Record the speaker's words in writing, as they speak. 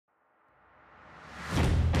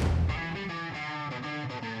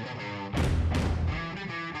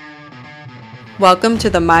Welcome to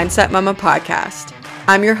the Mindset Mama podcast.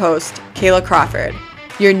 I'm your host, Kayla Crawford,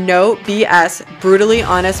 your no BS, brutally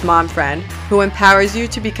honest mom friend who empowers you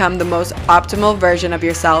to become the most optimal version of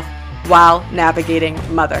yourself while navigating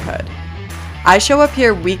motherhood. I show up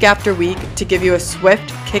here week after week to give you a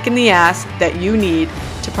swift kick in the ass that you need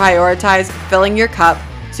to prioritize filling your cup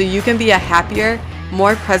so you can be a happier,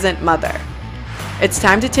 more present mother. It's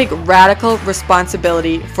time to take radical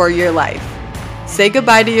responsibility for your life. Say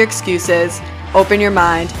goodbye to your excuses, open your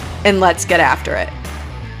mind, and let's get after it.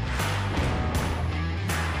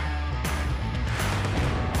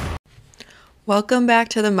 Welcome back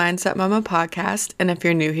to the Mindset Mama podcast, and if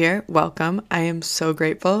you're new here, welcome. I am so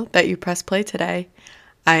grateful that you pressed play today.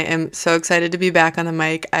 I am so excited to be back on the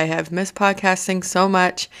mic. I have missed podcasting so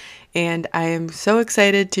much, and I am so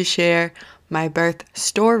excited to share my birth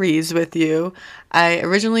stories with you. I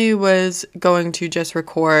originally was going to just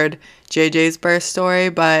record JJ's birth story,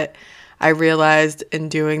 but I realized in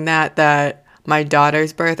doing that my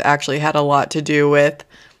daughter's birth actually had a lot to do with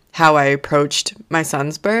how I approached my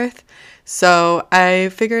son's birth. So I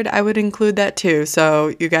figured I would include that too,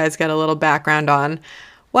 so you guys get a little background on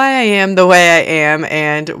why I am the way I am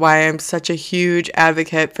and why I'm such a huge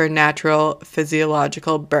advocate for natural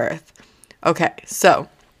physiological birth. Okay, so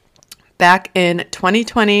back in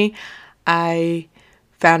 2020, I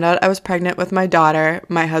found out I was pregnant with my daughter.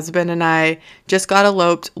 My husband and I just got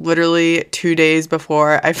eloped literally 2 days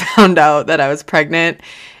before I found out that I was pregnant,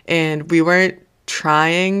 and we weren't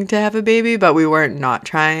trying to have a baby, but we weren't not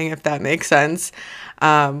trying, if that makes sense.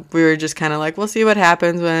 We were just kind of like, we'll see what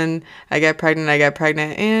happens when I get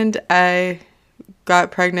pregnant, and I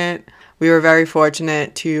got pregnant. We were very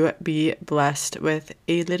fortunate to be blessed with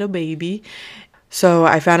a little baby. So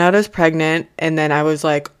I found out I was pregnant, and then I was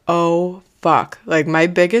like, oh, fuck. Like, my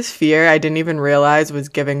biggest fear, I didn't even realize, was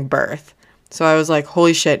giving birth. So I was like,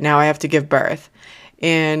 holy shit, now I have to give birth.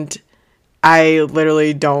 And I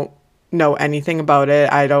literally don't know anything about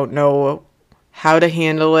it. I don't know how to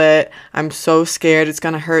handle it. I'm so scared it's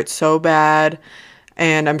going to hurt so bad.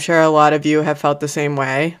 And I'm sure a lot of you have felt the same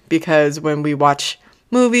way, because when we watch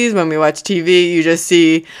movies, when we watch TV, you just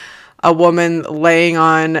see a woman laying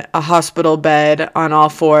on a hospital bed on all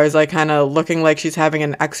fours, like kind of looking like she's having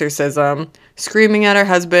an exorcism, screaming at her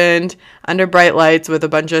husband under bright lights with a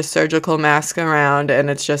bunch of surgical masks around, and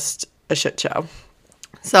it's just a shit show.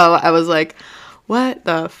 So I was like, what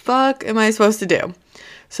the fuck am I supposed to do?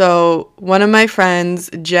 So one of my friends,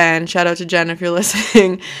 Jen, shout out to Jen if you're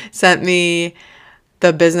listening, sent me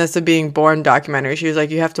the Business of Being Born documentary. She was like,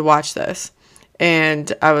 you have to watch this.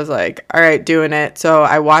 And I was like, all right, doing it. So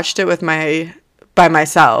I watched it by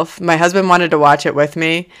myself. My husband wanted to watch it with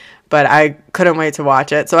me, but I couldn't wait to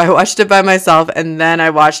watch it. So I watched it by myself, and then I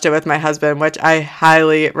watched it with my husband, which I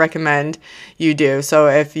highly recommend you do. So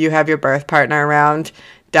if you have your birth partner around,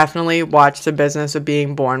 definitely watch The Business of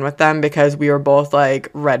Being Born with them, because we were both like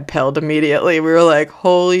red-pilled immediately. We were like,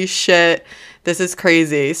 holy shit, this is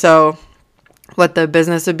crazy. So what The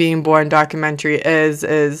Business of Being Born documentary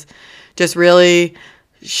is just really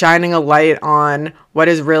shining a light on what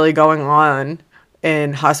is really going on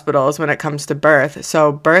in hospitals when it comes to birth.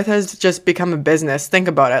 So birth has just become a business. Think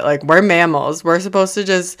about it. Like, we're mammals. We're supposed to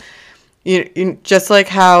just, just like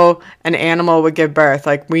how an animal would give birth.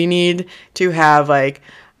 Like, we need to have like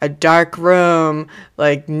a dark room,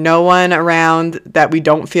 like no one around that we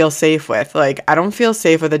don't feel safe with. Like, I don't feel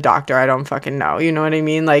safe with a doctor I don't fucking know. You know what I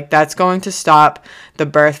mean? Like, that's going to stop the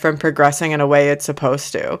birth from progressing in a way it's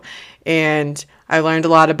supposed to. And I learned a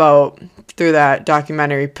lot about, through that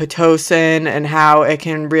documentary, Pitocin, and how it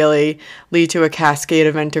can really lead to a cascade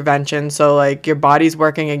of intervention. So like, your body's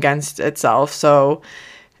working against itself, so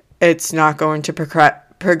it's not going to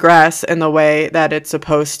progress in the way that it's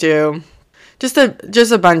supposed to. Just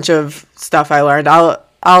a bunch of stuff I learned.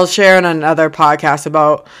 I'll share in another podcast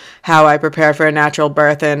about how I prepare for a natural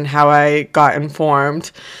birth and how I got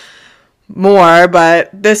informed more, but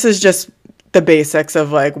this is just the basics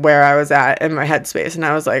of like where I was at in my headspace. And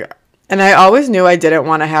I was like, and I always knew I didn't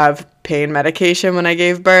want to have pain medication when I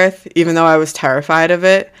gave birth, even though I was terrified of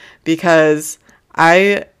it, because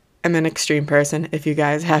I am an extreme person, if you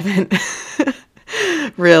guys haven't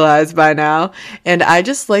realized by now. And I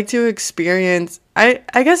just like to experience, I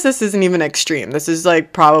guess this isn't even extreme. This is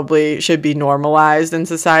like probably should be normalized in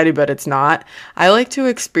society, but it's not. I like to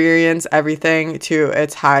experience everything to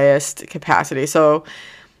its highest capacity. So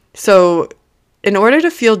in order to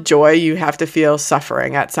feel joy, you have to feel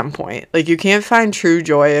suffering at some point. Like, you can't find true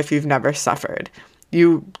joy if you've never suffered.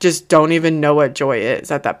 You just don't even know what joy is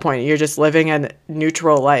at that point. You're just living a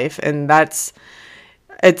neutral life, and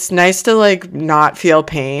it's nice to like not feel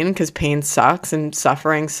pain, because pain sucks and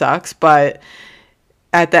suffering sucks, but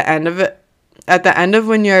at the end of it, at the end of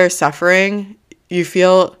when you're suffering, you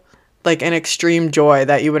feel like an extreme joy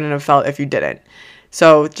that you wouldn't have felt if you didn't.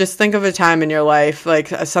 So just think of a time in your life, like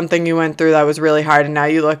something you went through that was really hard, and now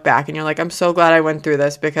you look back and you're like, I'm so glad I went through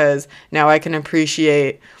this, because now I can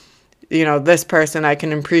appreciate, this person. I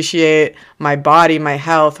can appreciate my body, my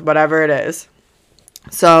health, whatever it is.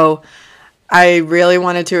 So I really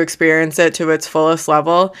wanted to experience it to its fullest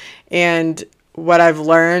level. And what I've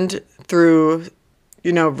learned through,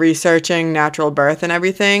 researching natural birth and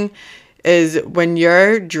everything is when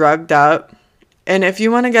you're drugged up, and if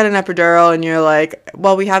you want to get an epidural and you're like,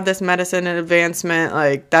 well, we have this medicine and advancement,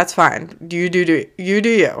 like, that's fine. You do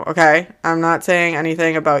you, okay? I'm not saying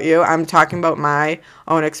anything about you. I'm talking about my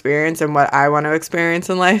own experience and what I want to experience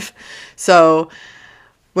in life. So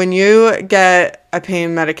when you get a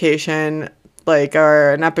pain medication, like,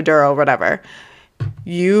 or an epidural, whatever,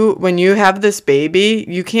 when you have this baby,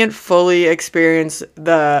 you can't fully experience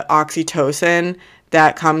the oxytocin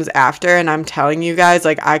that comes after. And I'm telling you guys,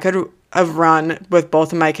 like, I could have run with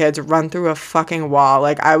both of my kids, run through a fucking wall.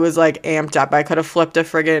 Like, I was like amped up. I could have flipped a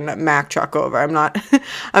friggin' Mack truck over. I'm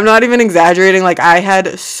not even exaggerating. Like, I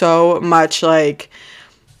had so much like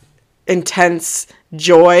intense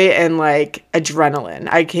joy and like adrenaline.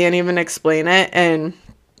 I can't even explain it. And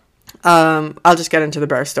I'll just get into the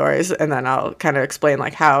birth stories and then I'll kind of explain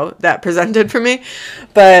like how that presented for me.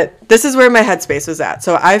 But this is where my headspace was at.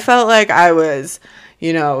 So I felt like I was,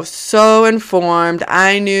 so informed.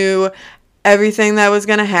 I knew everything that was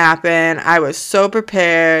going to happen. I was so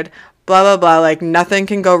prepared, blah, blah, blah. Like, nothing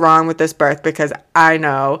can go wrong with this birth because I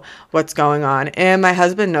know what's going on. And my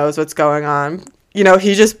husband knows what's going on. He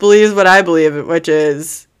just believes what I believe, which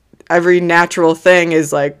is every natural thing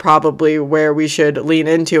is like probably where we should lean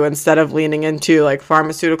into instead of leaning into like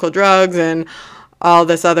pharmaceutical drugs and all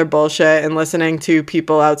this other bullshit and listening to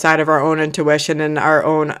people outside of our own intuition and our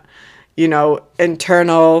own,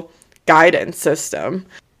 internal guidance system.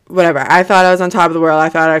 Whatever. I thought I was on top of the world. I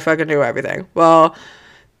thought I fucking knew everything. Well,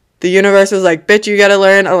 the universe was like, bitch, you gotta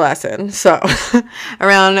learn a lesson. So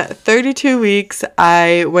around 32 weeks,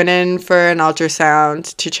 I went in for an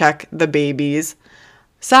ultrasound to check the baby's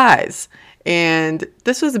size. And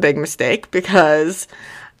this was a big mistake because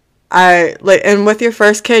and with your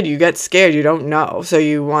first kid, you get scared. You don't know. So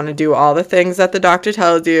you want to do all the things that the doctor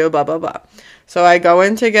tells you, blah, blah, blah. So I go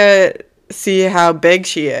in to see how big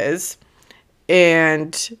she is.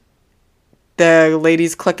 And the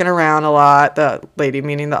lady's clicking around a lot. The lady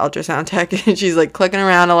meaning the ultrasound tech. And she's like clicking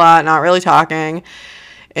around a lot, not really talking.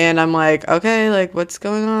 And I'm like, okay, like, what's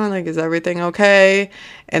going on? Like, is everything okay?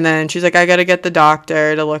 And then she's like, I got to get the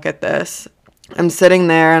doctor to look at this. I'm sitting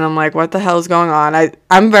there and I'm like, what the hell is going on?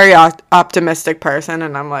 I'm a very optimistic person,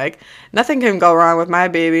 and I'm like, nothing can go wrong with my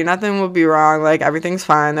baby. Nothing will be wrong. Like, everything's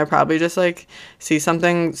fine. They're probably just like see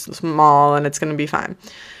something small and it's going to be fine.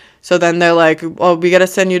 So then they're like, well, we got to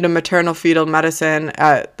send you to maternal fetal medicine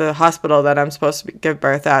at the hospital that I'm supposed to give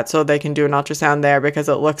birth at so they can do an ultrasound there because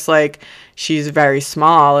it looks like she's very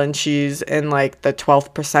small and she's in like the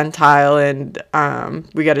 12th percentile and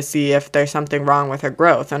we got to see if there's something wrong with her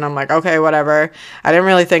growth. And I'm like, okay, whatever. I didn't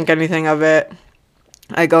really think anything of it.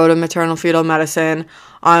 I go to maternal fetal medicine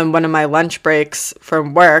on one of my lunch breaks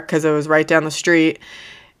from work because it was right down the street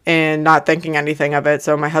and not thinking anything of it.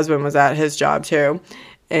 So my husband was at his job too.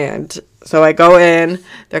 And so I go in,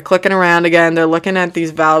 they're clicking around again, they're looking at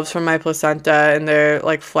these valves from my placenta, and they're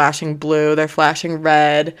like flashing blue, they're flashing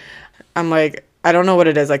red. I'm like, I don't know what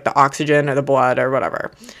it is, like the oxygen or the blood or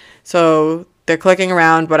whatever. So they're clicking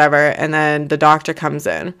around, whatever, and then the doctor comes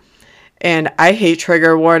in. And I hate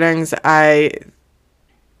trigger warnings.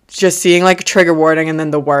 Just seeing like a trigger warning and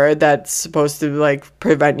then the word that's supposed to like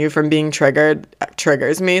prevent you from being triggered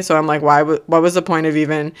triggers me. So I'm like, what was the point of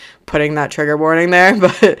even putting that trigger warning there?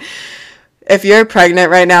 But if you're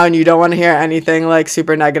pregnant right now and you don't want to hear anything like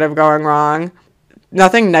super negative going wrong,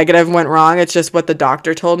 nothing negative went wrong. It's just what the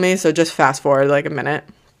doctor told me. So just fast forward like a minute.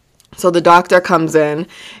 So the doctor comes in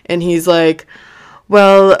and he's like,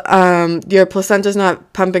 well, your placenta's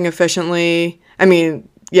not pumping efficiently.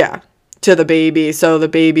 To the baby. So the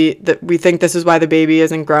baby, we think this is why the baby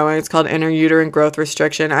isn't growing. It's called intrauterine growth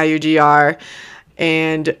restriction, IUGR.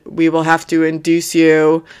 And we will have to induce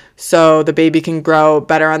you so the baby can grow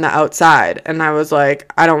better on the outside. And I was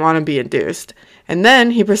like, I don't want to be induced. And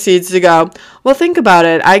then he proceeds to go, well, think about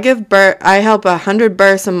it. I help 100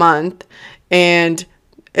 births a month, and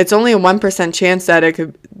it's only a 1% chance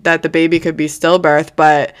that the baby could be stillbirth,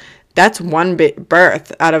 but that's one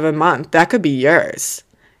birth out of a month. That could be yours.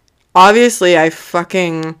 Obviously, I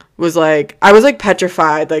was like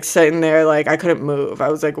petrified, like sitting there, like I couldn't move. I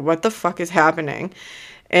was like, what the fuck is happening?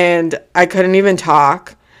 And I couldn't even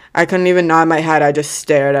talk. I couldn't even nod my head. I just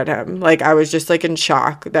stared at him. Like, I was just, like, in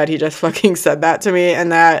shock that he just fucking said that to me.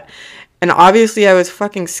 And obviously I was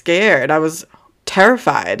fucking scared. I was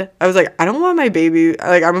terrified. I was like, I don't want my baby.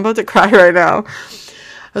 Like, I'm about to cry right now.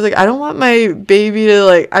 I was like, I don't want my baby to,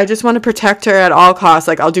 like, I just want to protect her at all costs.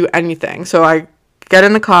 Like, I'll do anything. So I get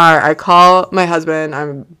in the car. I call my husband.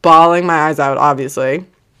 I'm bawling my eyes out, obviously.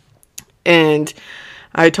 And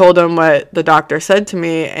I told him what the doctor said to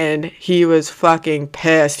me, and he was fucking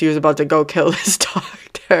pissed. He was about to go kill this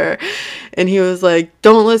doctor. And he was like,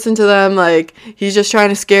 don't listen to them. Like, he's just trying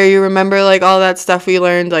to scare you. Remember, like, all that stuff we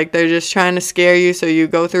learned? Like, they're just trying to scare you so you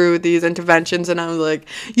go through with these interventions. And I was like,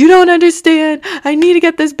 you don't understand. I need to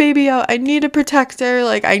get this baby out. I need to protect her.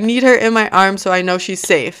 Like, I need her in my arms so I know she's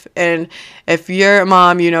safe. And if you're a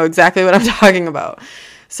mom, you know exactly what I'm talking about.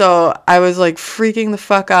 So I was, like, freaking the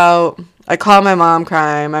fuck out. I call my mom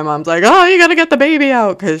crying. My mom's like, oh, you gotta get the baby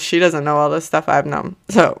out, because she doesn't know all this stuff I've known.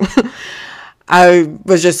 So I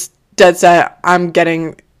was just dead set. I'm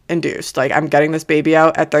getting induced. Like, I'm getting this baby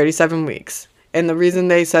out at 37 weeks. And the reason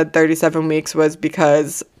they said 37 weeks was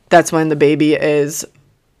because that's when the baby is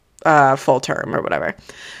full term or whatever.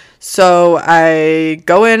 So I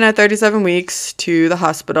go in at 37 weeks to the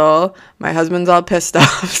hospital. My husband's all pissed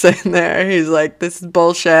off sitting there. He's like, this is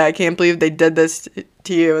bullshit. I can't believe they did this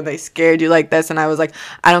to you and they scared you like this. And I was like,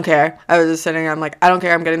 I don't care. I was just sitting there. I'm like, I don't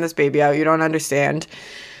care. I'm getting this baby out. You don't understand.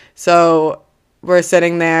 So we're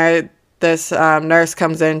sitting there. This nurse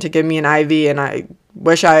comes in to give me an IV, and I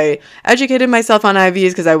wish I educated myself on IVs,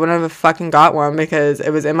 because I wouldn't have fucking got one, because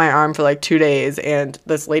it was in my arm for like 2 days, and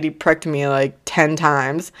this lady pricked me like 10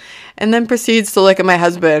 times and then proceeds to look at my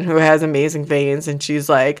husband, who has amazing veins, and she's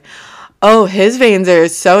like, oh, his veins are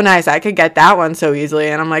so nice. I could get that one so easily.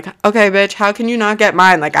 And I'm like, okay, bitch, how can you not get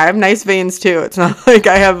mine? Like, I have nice veins too. It's not like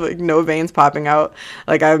I have like no veins popping out.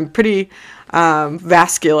 Like, I'm pretty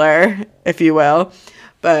vascular, if you will.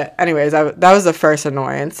 But anyways, that was the first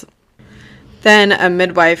annoyance. Then a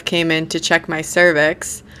midwife came in to check my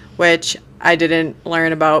cervix, which I didn't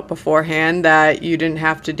learn about beforehand, that you didn't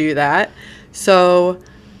have to do that. So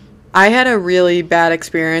I had a really bad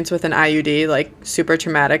experience with an IUD, like super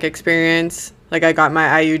traumatic experience. Like, I got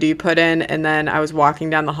my IUD put in, and then I was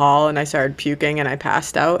walking down the hall and I started puking and I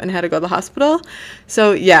passed out and had to go to the hospital.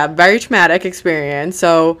 So yeah, very traumatic experience.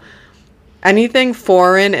 So anything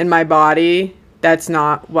foreign in my body that's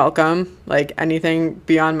not welcome, like anything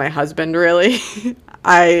beyond my husband, really,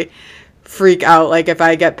 I freak out. Like, if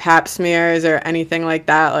I get pap smears or anything like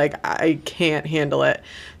that, like, I can't handle it.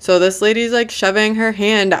 So this lady's like shoving her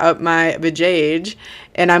hand up my vajayjay,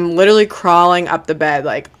 and I'm literally crawling up the bed,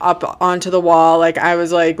 like up onto the wall. Like, I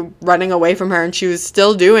was like running away from her, and she was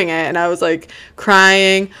still doing it, and I was like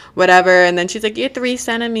crying, whatever. And then she's like, you're 3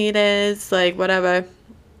 centimeters, like, whatever.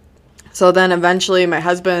 So then eventually my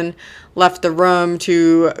husband left the room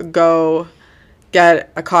to go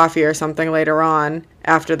get a coffee or something later on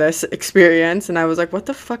after this experience. And I was like, what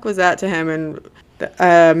the fuck was that to him? And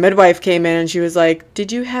the midwife came in and she was like,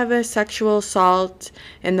 did you have a sexual assault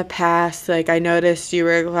in the past? Like, I noticed you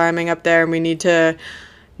were climbing up there and we need to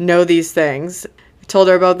know these things. I told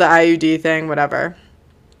her about the IUD thing, whatever.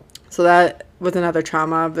 So that was another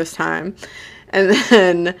trauma of this time. And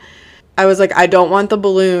then I was like, I don't want the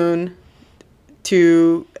balloon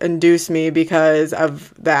to induce me because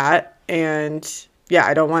of that. And yeah,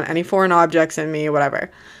 I don't want any foreign objects in me, whatever.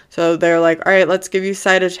 So they're like, all right, let's give you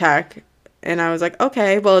Cytotec. And I was like,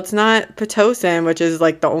 okay, well, it's not Pitocin, which is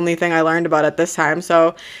like the only thing I learned about at this time.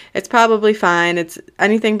 So it's probably fine. It's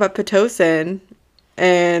anything but Pitocin.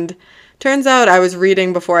 And turns out I was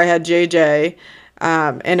reading before I had JJ,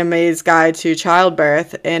 Anna May's Guide to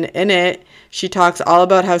Childbirth. And in it, she talks all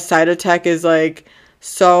about how Cytotec is like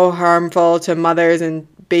so harmful to mothers and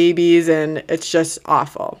babies, and it's just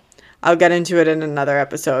awful. I'll get into it in another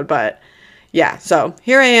episode, but yeah, so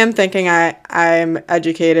here I am thinking I'm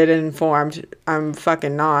educated and informed. I'm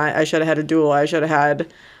fucking not. I should have had a doula. I should have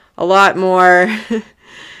had a lot more.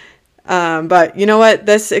 But you know what?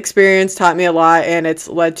 This experience taught me a lot, and it's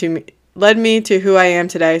led me to who I am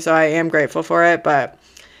today, so I am grateful for it. But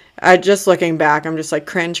just looking back, I'm just like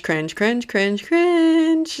cringe.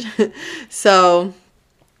 So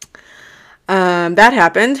that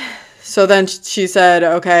happened. So then she said,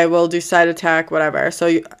 okay, we'll do Cytotec, whatever. So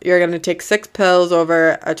you're going to take 6 pills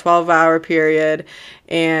over a 12-hour period.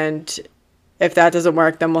 And if that doesn't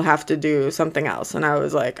work, then we'll have to do something else. And I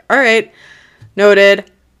was like, all right,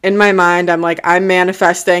 noted. In my mind, I'm like, I'm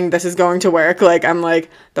manifesting. This is going to work. Like, I'm like,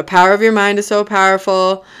 the power of your mind is so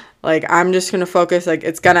powerful. Like, I'm just going to focus. Like,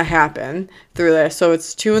 it's going to happen through this. So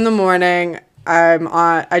it's 2 a.m.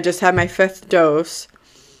 I just had my 5th dose.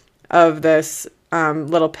 of this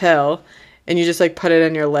little pill, and you just like put it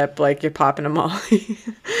in your lip like you're popping a Molly.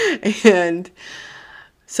 And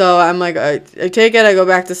so I'm like, I take it, I go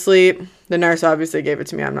back to sleep. The nurse obviously gave it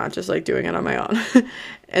to me. I'm not just like doing it on my own.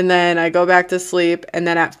 And then I go back to sleep, and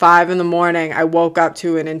then at 5 a.m, I woke up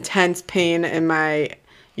to an intense pain in my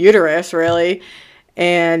uterus, really.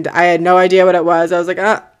 And I had no idea what it was. I was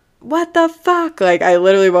like, what the fuck? Like, I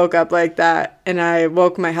literally woke up like that, and I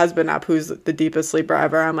woke my husband up, who's the deepest sleeper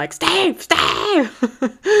ever. I'm like, Steve!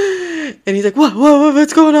 And he's like,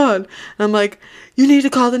 what's going on? And I'm like, you need to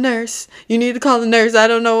call the nurse. I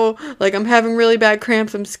don't know. Like, I'm having really bad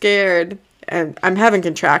cramps. I'm scared. And I'm having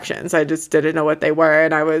contractions. I just didn't know what they were.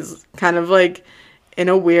 And I was kind of like in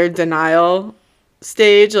a weird denial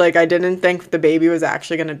stage. Like, I didn't think the baby was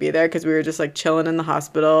actually going to be there because we were just like chilling in the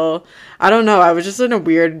hospital. I don't know. I was just in a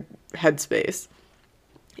weird headspace.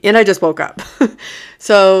 And I just woke up.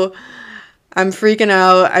 So I'm freaking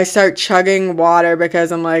out. I start chugging water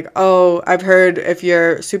because I'm like, oh, I've heard if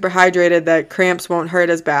you're super hydrated that cramps won't hurt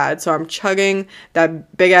as bad. So I'm chugging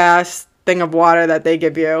that big ass thing of water that they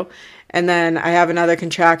give you. And then I have another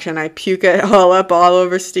contraction. I puke it all up all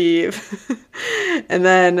over Steve. And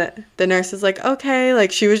then the nurse is like, okay.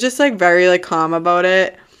 Like, she was just like very like calm about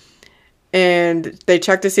it. And they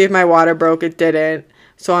checked to see if my water broke. It didn't.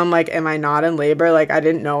 So I'm like, am I not in labor? Like, I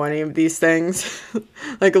didn't know any of these things.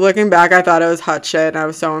 Like, looking back, I thought it was hot shit and I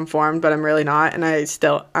was so informed, but I'm really not. And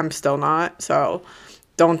I'm still not. So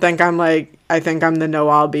don't think I'm like, I think I'm the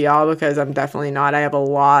know-all be-all, because I'm definitely not. I have a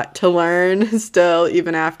lot to learn still,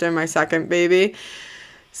 even after my second baby.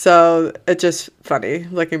 So it's just funny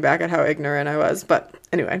looking back at how ignorant I was. But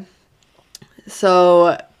anyway,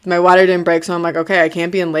 so my water didn't break. So I'm like, okay, I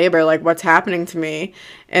can't be in labor. Like, what's happening to me?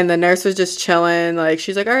 And the nurse was just chilling. Like,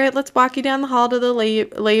 she's like, all right, let's walk you down the hall to the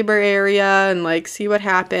labor area and like see what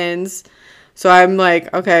happens. So I'm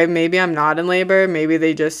like, okay, maybe I'm not in labor. Maybe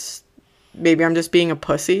I'm just being a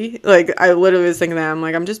pussy. Like, I literally was thinking that. I'm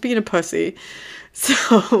like, I'm just being a pussy.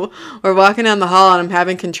 So we're walking down the hall and I'm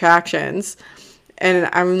having contractions. And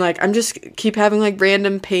I'm like, I'm just keep having like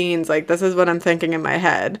random pains. Like, this is what I'm thinking in my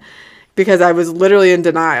head. Because I was literally in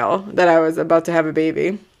denial that I was about to have a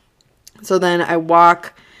baby. So then I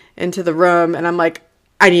walk into the room and I'm like,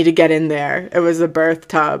 I need to get in there. It was a birth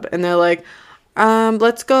tub. And they're like,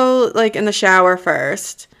 let's go like in the shower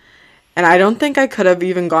first. And I don't think I could have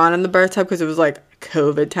even gone in the birth tub because it was like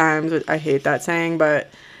COVID times. I hate that saying,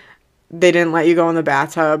 but they didn't let you go in the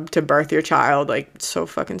bathtub to birth your child. Like, it's so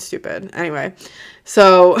fucking stupid. Anyway,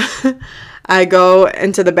 so I go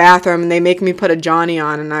into the bathroom and they make me put a Johnny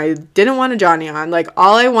on, and I didn't want a Johnny on. Like,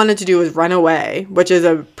 all I wanted to do was run away, which is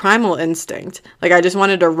a primal instinct. Like, I just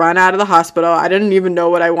wanted to run out of the hospital. I didn't even know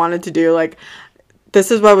what I wanted to do. Like,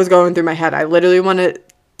 this is what was going through my head. I literally wanted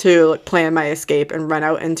to plan my escape and run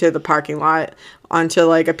out into the parking lot onto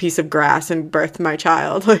like a piece of grass and birth my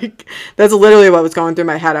child. Like, that's literally what was going through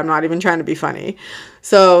my head. I'm not even trying to be funny.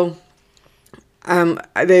 So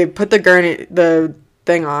they put the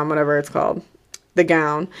thing on, whatever it's called, the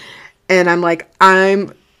gown, and I'm like,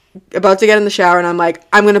 I'm about to get in the shower and I'm like,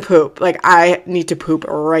 I'm gonna poop. Like, I need to poop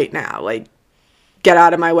right now. Like, get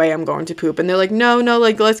out of my way, I'm going to poop. And they're like, no,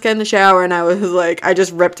 like, let's get in the shower. And I was like, I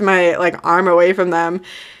just ripped my like arm away from them,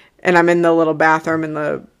 and I'm in the little bathroom in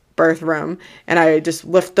the birth room, and I just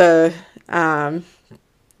lift the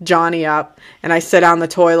Johnny up and I sit on the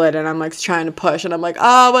toilet and I'm like trying to push, and I'm like,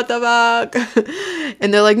 oh, what the fuck?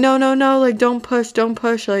 And they're like, no, like, don't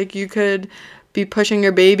push, like, you could be pushing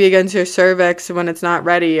your baby against your cervix when it's not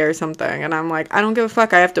ready or something. And I'm like, I don't give a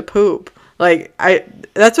fuck, I have to poop. Like,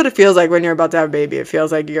 that's what it feels like when you're about to have a baby. It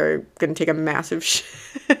feels like you're gonna take a massive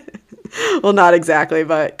shit. Well, not exactly,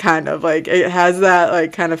 but kind of. Like, it has that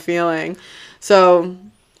like kind of feeling. So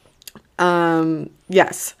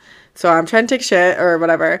yes. So I'm trying to take shit or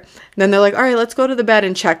whatever. And then they're like, all right, let's go to the bed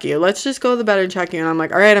and check you. Let's just go to the bed and check you. And I'm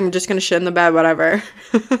like, all right, I'm just going to shit in the bed, whatever.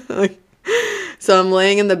 Like, so I'm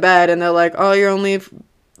laying in the bed and they're like, oh, you're only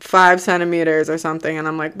 5 centimeters or something. And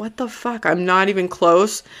I'm like, what the fuck? I'm not even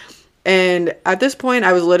close. And at this point,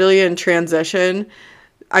 I was literally in transition.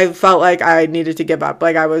 I felt like I needed to give up.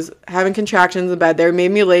 Like, I was having contractions in the bed. They made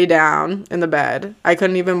me lay down in the bed. I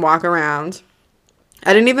couldn't even walk around.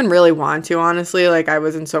 I didn't even really want to, honestly. Like, I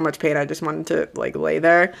was in so much pain. I just wanted to, like, lay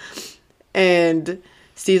there. And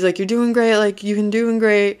Steve's like, you're doing great. Like, you can doing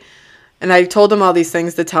great. And I told him all these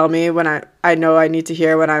things to tell me when I know I need to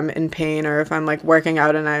hear when I'm in pain or if I'm, like, working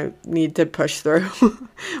out and I need to push through,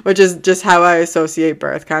 which is just how I associate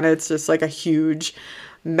birth. Kind of, it's just, like, a huge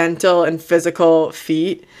mental and physical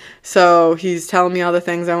feat. So he's telling me all the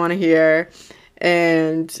things I want to hear.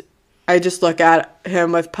 And I just look at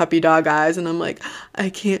him with puppy dog eyes and I'm like, I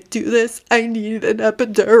can't do this. I need an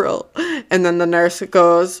epidural. And then the nurse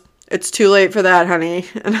goes, it's too late for that, honey.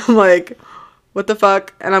 And I'm like, what the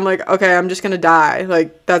fuck? And I'm like, okay, I'm just going to die.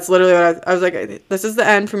 Like, that's literally what I was like, this is the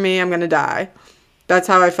end for me. I'm going to die. That's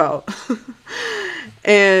how I felt.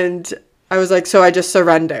 And I was like, so I just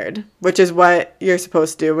surrendered, which is what you're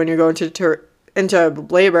supposed to do when you're going into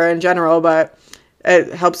labor in general, but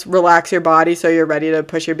it helps relax your body so you're ready to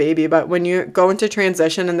push your baby. But when you go into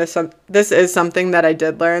transition, and this is something that I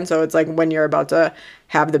did learn, so it's like when you're about to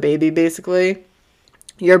have the baby, basically,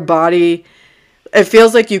 your body, it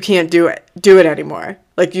feels like you can't do it anymore.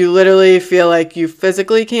 Like you literally feel like you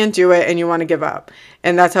physically can't do it and you want to give up.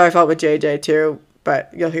 And that's how I felt with JJ too,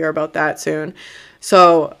 but you'll hear about that soon.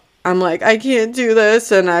 So I'm like, I can't do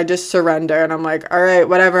this, and I just surrender, and I'm like, all right,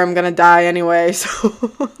 whatever, I'm gonna die anyway,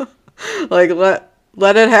 so like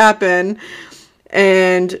let it happen.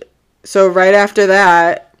 And so right after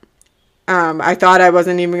that, I thought I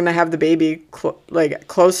wasn't even gonna have the baby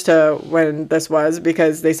close to when this was,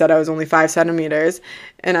 because they said I was only 5 centimeters,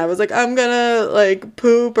 and I was like, I'm gonna like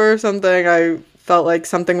poop or something. I felt like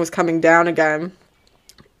something was coming down again.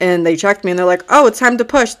 And they checked me and they're like, oh, it's time to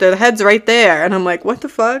push. The head's right there. And I'm like, what the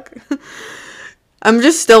fuck? I'm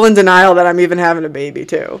just still in denial that I'm even having a baby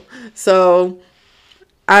too. So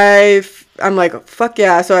I'm like, fuck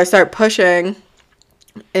yeah. So I start pushing,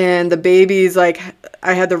 and the baby's like,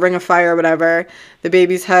 I had the ring of fire or whatever. The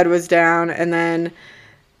baby's head was down, and then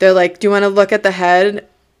they're like, do you want to look at the head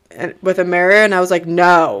with a mirror? And I was like,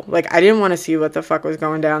 no. Like, I didn't want to see what the fuck was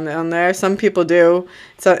going down there. Some people do,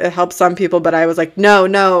 so it helps some people, but I was like,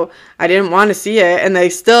 no, I didn't want to see it. And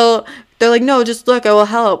they're like, no, just look, it will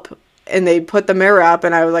help. And they put the mirror up,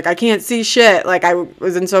 and I was like, I can't see shit. Like, I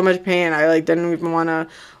was in so much pain, I like didn't even want to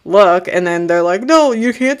look. And then they're like, no,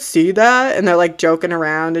 you can't see that. And they're like joking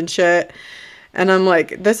around and shit. And I'm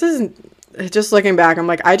like, this is just looking back, I'm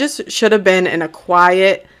like, I just should have been in a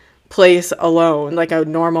quiet place alone, like a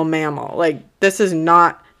normal mammal. Like, this is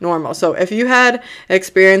not normal. So if you had an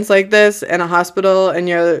experience like this in a hospital and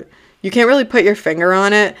you can't really put your finger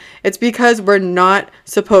on it, it's because we're not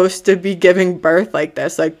supposed to be giving birth like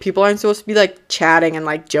this. Like, people aren't supposed to be like chatting and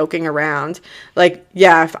like joking around. Like,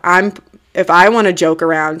 yeah, if I want to joke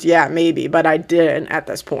around, yeah, maybe, but I didn't at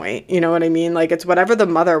this point. You know what I mean? Like, it's whatever the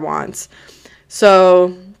mother wants.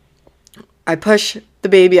 So I push the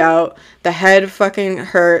baby out. The head fucking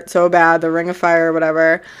hurt so bad, the ring of fire or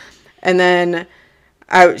whatever. And then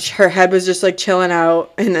her head was just like chilling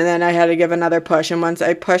out, and then I had to give another push. And once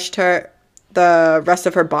I pushed the rest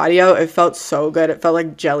of her body out, it felt so good. It felt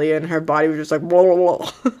like jelly, and her body was just like, whoa, whoa, whoa.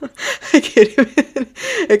 I can't even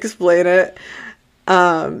explain it.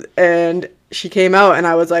 And she came out, and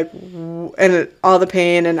I was like, and all the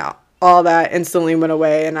pain and all that instantly went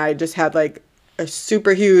away, and I just had like a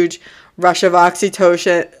super huge rush of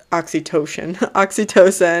oxytocin,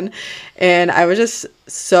 and I was just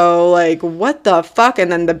so like, what the fuck?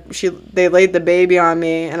 And then they laid the baby on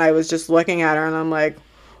me, and I was just looking at her, and I'm like,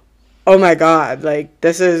 oh my god, like,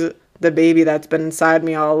 this is the baby that's been inside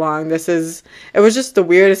me all along. It was just the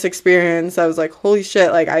weirdest experience. I was like, holy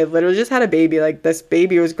shit, like, I literally just had a baby. Like, this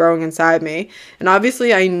baby was growing inside me, and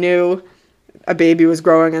obviously I knew a baby was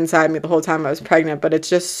growing inside me the whole time I was pregnant, but it's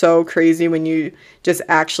just so crazy when you just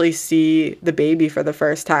actually see the baby for the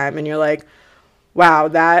first time, and you're like, wow,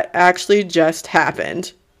 that actually just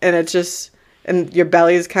happened. And it's just, and your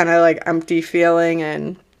belly's kind of like empty feeling,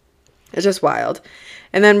 and it's just wild.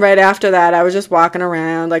 And then right after that, I was just walking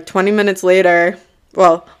around, like 20 minutes later.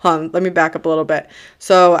 Well, hold on, let me back up a little bit.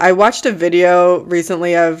 So I watched a video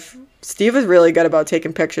recently of, Steve is really good about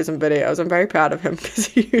taking pictures and videos. I'm very proud of him, because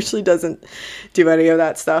he usually doesn't do any of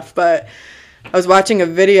that stuff. But I was watching a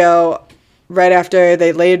video right after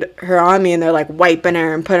they laid her on me, and they're like wiping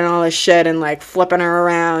her and putting all this shit and like flipping her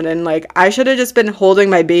around. And like, I should have just been holding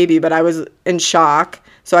my baby, but I was in shock.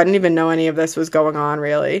 So I didn't even know any of this was going on,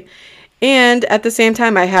 really. And at the same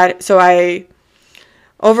time,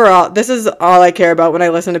 overall, this is all I care about when I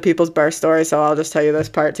listen to people's birth stories. So I'll just tell you this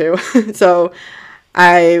part too. So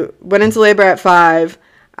I went into labor at 5.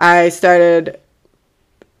 I had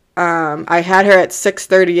her at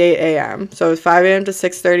 6:38 a.m. So it was 5 a.m. to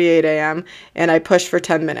 6:38 a.m. and I pushed for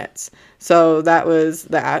 10 minutes. So that was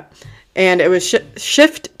that. And it was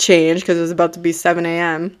shift change, because it was about to be 7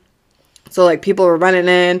 a.m. So like, people were running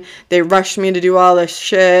in. They rushed me to do all this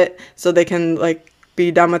shit so they can like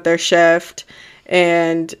be done with their shift.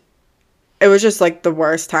 And it was just like the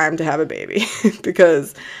worst time to have a baby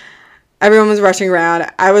because everyone was rushing around.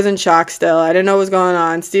 I was in shock still. I didn't know what was going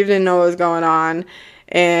on. Steve didn't know what was going on.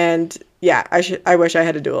 And yeah, I wish I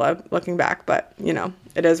had a doula looking back, but you know,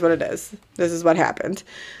 it is what it is. This is what happened.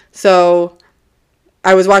 So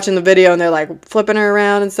I was watching the video and they're like flipping her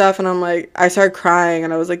around and stuff, and I'm like, I started crying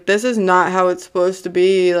and I was like, this is not how it's supposed to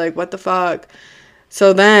be. Like, what the fuck?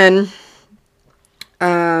 So then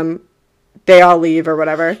they all leave or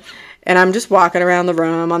whatever, and I'm just walking around the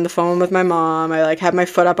room on the phone with my mom. I like have my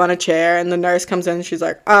foot up on a chair, and the nurse comes in and she's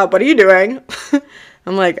like, what are you doing?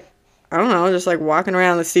 I'm like, I don't know, just like walking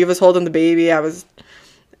around. Steve was holding the baby. I was,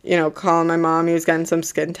 you know, calling my mom. He was getting some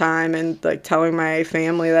skin time and like telling my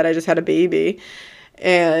family that I just had a baby.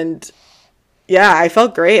 And yeah, I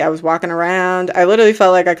felt great. I was walking around. I literally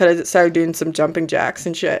felt like I could have started doing some jumping jacks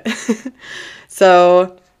and shit.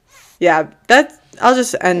 So yeah, I'll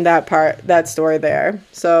just end that story there.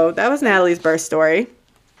 So that was Natalie's birth story.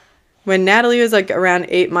 When Natalie was like around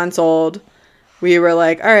 8 months old, we were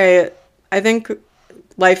like, all right, I think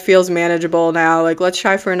life feels manageable now. Like, let's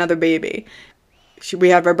try for another baby. We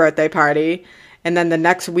have her birthday party. And then the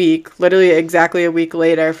next week, literally exactly a week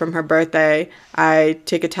later from her birthday, I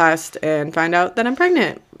take a test and find out that I'm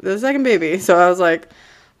pregnant with the second baby. So I was like,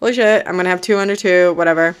 holy shit, I'm going to have 2 under 2,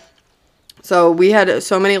 whatever. So we had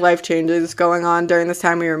so many life changes going on during this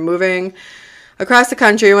time. We were moving across the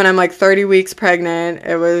country when I'm like 30 weeks pregnant.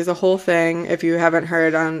 It was a whole thing. If you haven't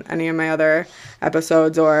heard on any of my other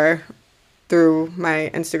episodes or through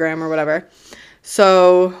my Instagram or whatever.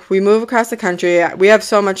 So we move across the country. We have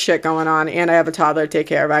so much shit going on, and I have a toddler to take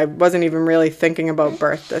care of. I wasn't even really thinking about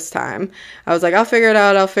birth this time. I was like, I'll figure it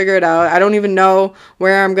out. I don't even know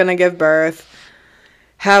where I'm going to give birth,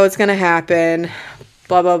 how it's going to happen,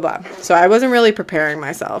 blah, blah, blah. So I wasn't really preparing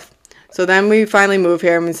myself. So then we finally move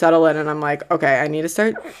here and we settle in, and I'm like, okay, I need to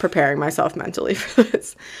start preparing myself mentally for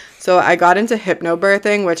this. So I got into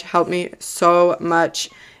hypnobirthing, which helped me so much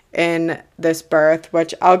in this birth,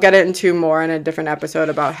 which I'll get into more in a different episode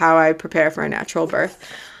about how I prepare for a natural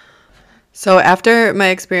birth. So after my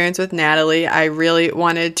experience with Natalie, I really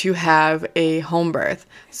wanted to have a home birth.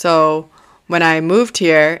 So when I moved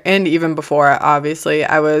here, and even before, obviously,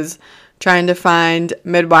 I was trying to find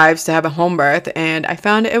midwives to have a home birth, and I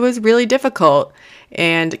found it was really difficult.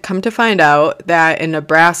 And come to find out that in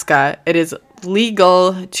Nebraska, it is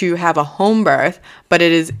legal to have a home birth, but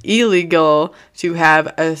it is illegal to have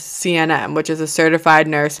a CNM, which is a certified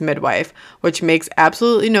nurse midwife, which makes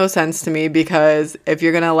absolutely no sense to me, because if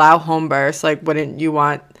you're going to allow home births, like, wouldn't you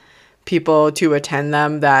want people to attend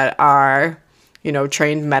them that are, you know,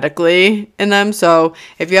 trained medically in them? So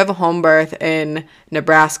if you have a home birth in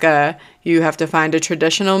Nebraska, you have to find a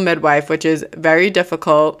traditional midwife, which is very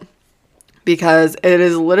difficult because it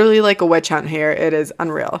is literally like a witch hunt here. It is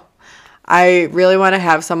unreal. I really want to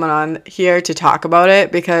have someone on here to talk about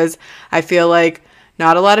it, because I feel like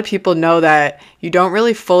not a lot of people know that you don't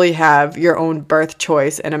really fully have your own birth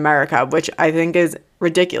choice in America, which I think is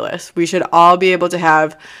ridiculous. We should all be able to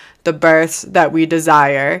have the births that we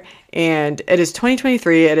desire, and it is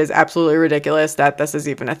 2023. It is absolutely ridiculous that this is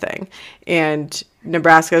even a thing. And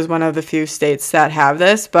Nebraska is one of the few states that have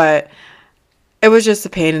this, but it was just a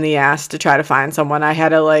pain in the ass to try to find someone. I had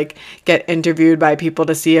to like get interviewed by people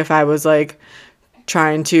to see if I was like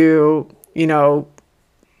trying to, you know,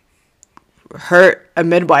 hurt a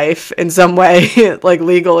midwife in some way, like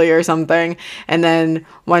legally or something. And then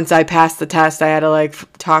once I passed the test, I had to like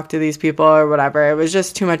talk to these people or whatever. It was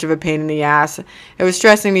just too much of a pain in the ass. It was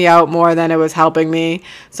stressing me out more than it was helping me.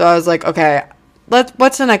 So I was like, okay,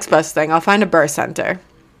 what's the next best thing? I'll find a birth center.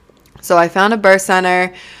 So I found a birth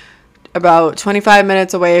center about 25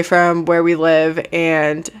 minutes away from where we live,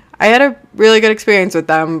 and I had a really good experience with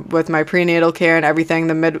them, with my prenatal care and everything.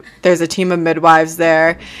 There's a team of midwives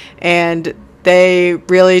there, and they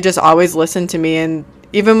really just always listened to me. And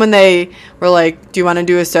even when they were like, do you want to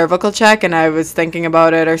do a cervical check? And I was thinking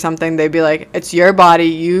about it or something, they'd be like, it's your body,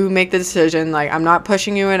 you make the decision. Like, I'm not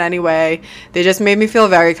pushing you in any way. They just made me feel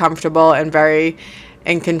very comfortable and very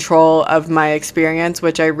in control of my experience,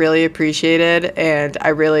 which I really appreciated, and I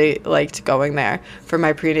really liked going there for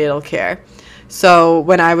my prenatal care. So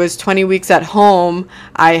when I was 20 weeks at home,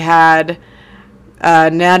 I had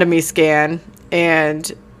an anatomy scan,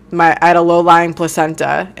 and I had a low-lying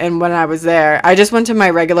placenta. And when I was there, I just went to my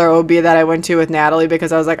regular OB that I went to with Natalie,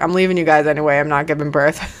 because I was like, I'm leaving you guys anyway. I'm not giving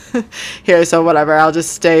birth here, so whatever. I'll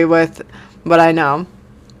just stay with what I know.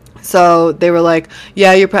 So they were like,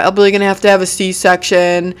 yeah, you're probably going to have a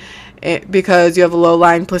C-section because you have a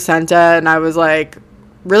low-lying placenta. And I was like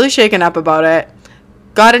really shaken up about it.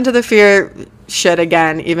 Got into the fear shit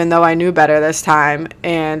again, even though I knew better this time.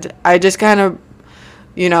 And I just kind of,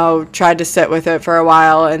 you know, tried to sit with it for a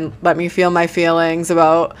while and let me feel my feelings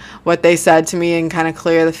about what they said to me and kind of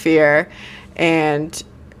clear the fear. And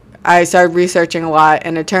I started researching a lot,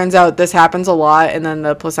 and it turns out this happens a lot, and then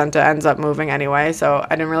the placenta ends up moving anyway, so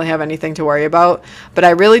I didn't really have anything to worry about. But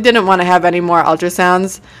I really didn't want to have any more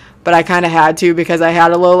ultrasounds, but I kind of had to because I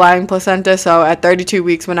had a low-lying placenta. So at 32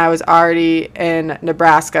 weeks, when I was already in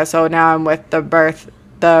Nebraska, so now I'm with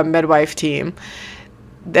the midwife team,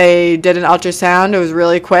 they did an ultrasound. It was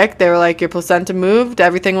really quick. They were like, your placenta moved,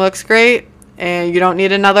 everything looks great, and you don't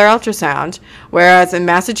need another ultrasound. Whereas in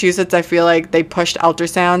Massachusetts, I feel like they pushed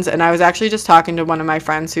ultrasounds, and I was actually just talking to one of my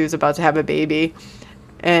friends who's about to have a baby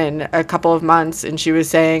in a couple of months, and she was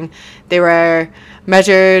saying they were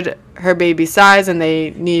measured her baby's size and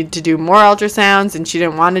they need to do more ultrasounds, and she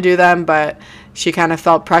didn't want to do them, but she kind of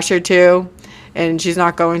felt pressured to, and she's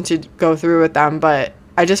not going to go through with them. But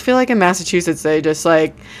I just feel like in Massachusetts, they just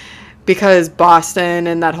like, because Boston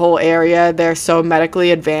and that whole area, they're so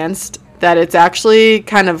medically advanced that it's actually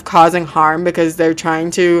kind of causing harm because they're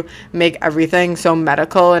trying to make everything so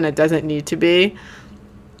medical and it doesn't need to be.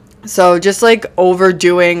 So just like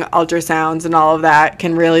overdoing ultrasounds and all of that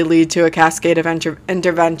can really lead to a cascade of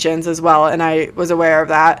interventions as well. And I was aware of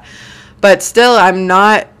that. But still, I'm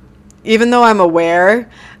not, even though I'm aware,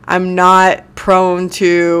 I'm not prone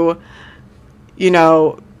to,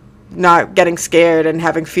 not getting scared and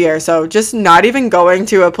having fear. So just not even going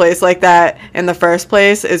to a place like that in the first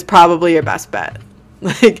place is probably your best bet.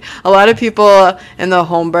 Like, a lot of people in the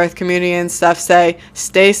home birth community and stuff say,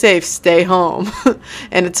 stay safe, stay home.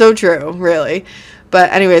 And it's so true, really.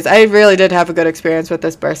 But anyways, I really did have a good experience with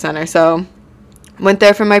this birth center. So went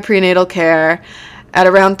there for my prenatal care. At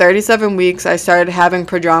around 37 weeks, I started having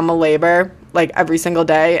prodromal labor, like every single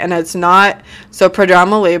day. And it's not, so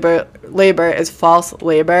prodromal labor is false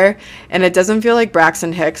labor, and it doesn't feel like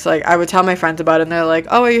Braxton Hicks. Like, I would tell my friends about it, and they're like,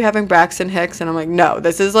 oh, are you having Braxton Hicks? And I'm like, no,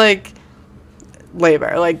 this is like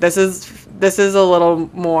labor. Like, this is a little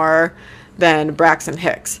more than Braxton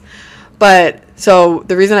Hicks. But so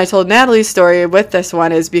the reason I told Natalie's story with this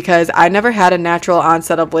one is because I never had a natural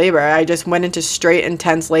onset of labor. I just went into straight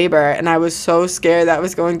intense labor, and I was so scared that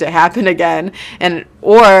was going to happen again.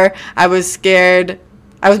 Or I was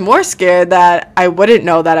more scared that I wouldn't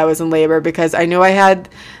know that I was in labor because I knew I had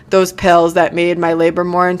those pills that made my labor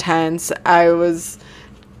more intense. I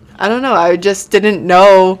just didn't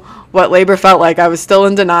know what labor felt like. I was still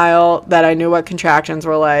in denial that I knew what contractions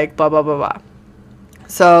were like, blah, blah, blah, blah.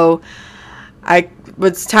 So I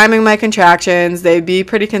was timing my contractions. They'd be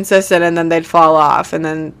pretty consistent, and then they'd fall off. And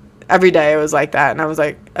then every day it was like that. And I was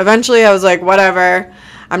like, eventually I was like, whatever.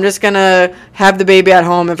 I'm just going to have the baby at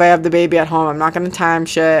home if I have the baby at home. I'm not going to time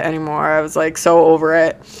shit anymore. I was like so over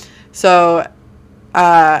it. So,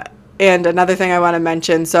 and another thing I want to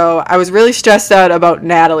mention, so I was really stressed out about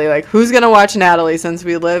Natalie. Like, who's going to watch Natalie since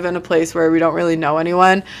we live in a place where we don't really know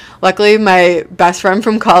anyone? Luckily, my best friend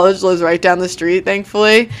from college lives right down the street,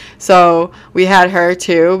 thankfully. So we had her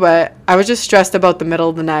too, but I was just stressed about the middle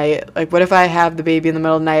of the night. Like, what if I have the baby in the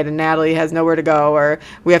middle of the night and Natalie has nowhere to go, or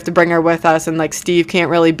we have to bring her with us, and like Steve can't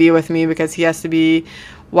really be with me because he has to be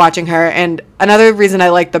watching her. And another reason I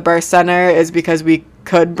like the birth center is because we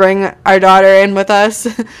could bring our daughter in with us,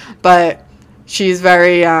 but she's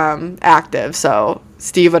very active, so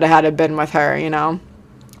Steve would have had to been with her,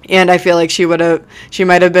 and I feel like she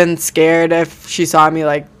might have been scared if she saw me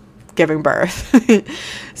like giving birth.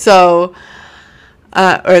 So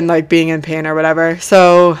and like being in pain or whatever.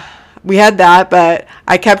 So we had that, but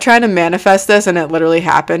I kept trying to manifest this, and it literally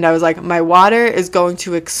happened. I was like, my water is going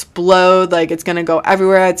to explode. Like, it's going to go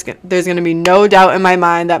everywhere. There's going to be no doubt in my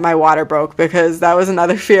mind that my water broke, because that was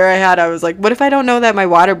another fear I had. I was like, what if I don't know that my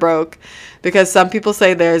water broke? Because some people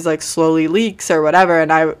say there's like slowly leaks or whatever,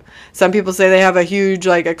 and some people say they have a huge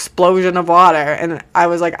like explosion of water, and I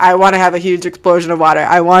was like, I want to have a huge explosion of water.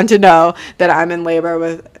 I want to know that I'm in labor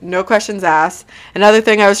with no questions asked. Another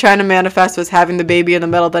thing I was trying to manifest was having the baby in the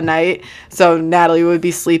middle of the night, so Natalie would be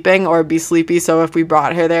sleeping or be sleepy, so if we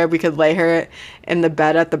brought her there, we could lay her in the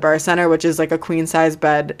bed at the birth center, which is like a queen size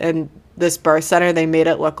bed. And this birth center, they made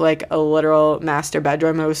it look like a literal master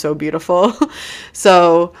bedroom. It was so beautiful.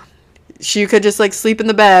 So she could just like sleep in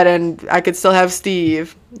the bed, and I could still have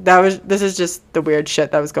Steve. This is just the weird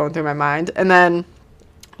shit that was going through my mind. And then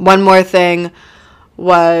one more thing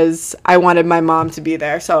was I wanted my mom to be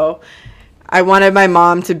there. So I wanted my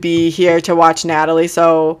mom to be here to watch Natalie.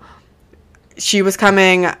 So she was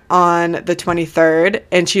coming on the 23rd,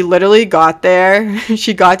 and she literally got there.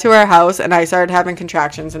 She got to our house, and I started having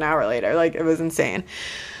contractions an hour later. Like, it was insane.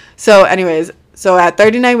 So anyways, so at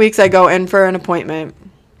 39 weeks, I go in for an appointment.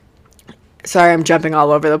 Sorry, I'm jumping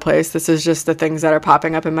all over the place. This is just the things that are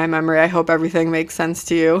popping up in my memory. I hope everything makes sense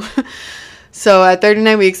to you. So at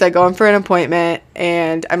 39 weeks, I go in for an appointment,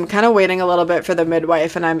 and I'm kind of waiting a little bit for the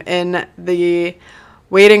midwife, and I'm in the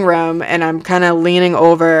waiting room, and I'm kind of leaning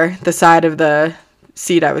over the side of the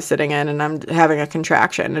seat I was sitting in, and I'm having a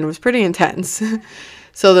contraction, and it was pretty intense.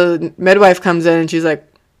 So the midwife comes in, and she's like,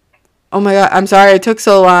 oh my God, I'm sorry it took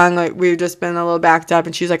so long. Like, we've just been a little backed up.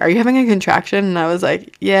 And she's like, are you having a contraction? And I was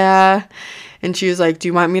like, yeah. And she was like, do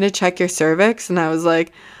you want me to check your cervix? And I was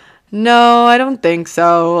like, no, I don't think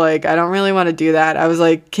so. Like, I don't really want to do that. I was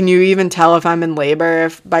like, can you even tell if I'm in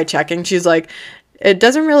labor by checking? She's like, it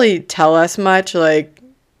doesn't really tell us much. Like,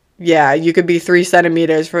 yeah, you could be 3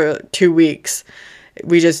 centimeters for 2 weeks.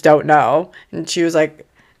 We just don't know. And she was like,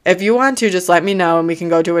 if you want to, just let me know and we can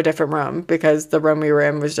go to a different room, because the room we were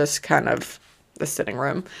in was just kind of the sitting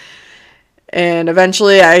room. And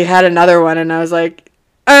eventually I had another one, and I was like,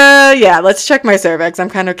 yeah, let's check my cervix. I'm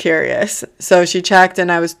kind of curious. So she checked,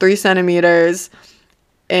 and I was 3 centimeters,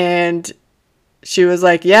 and she was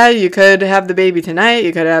like, yeah, you could have the baby tonight.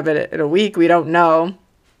 You could have it in a week. We don't know.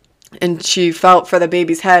 And she felt for the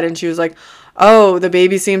baby's head, and she was like, oh, the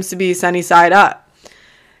baby seems to be sunny side up.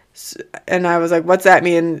 And I was like, what's that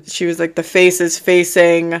mean? She was like, the face is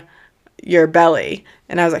facing your belly.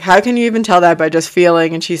 And I was like, how can you even tell that by just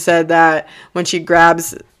feeling? And she said that when she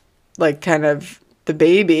grabs, like, kind of the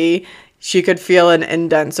baby, she could feel an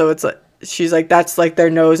indent. So it's like, she's like, that's like their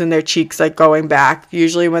nose and their cheeks, like, going back.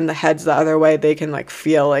 Usually when the head's the other way, they can, like,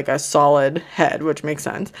 feel like a solid head, which makes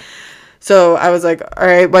sense. So I was like, all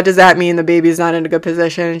right, what does that mean? The baby's not in a good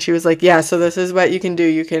position. And she was like, yeah, so this is what you can do.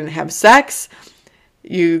 You can have sex.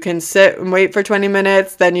 You can sit and wait for 20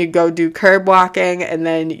 minutes, then you go do curb walking, and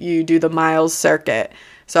then you do the miles circuit.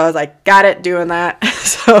 So I was like, got it, doing that.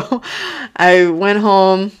 So I went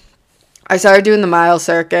home. I started doing the miles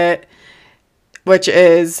circuit, which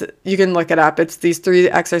is, you can look it up. It's these 3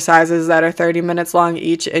 exercises that are 30 minutes long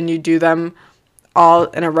each, and you do them all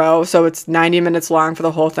in a row. So it's 90 minutes long for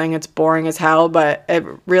the whole thing. It's boring as hell, but it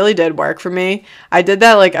really did work for me. I did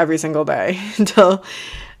that like every single day until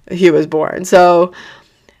he was born. So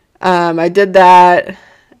I did that,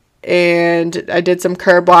 and I did some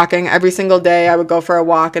curb walking every single day. I would go for a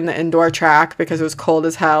walk in the indoor track because it was cold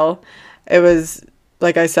as hell. It was,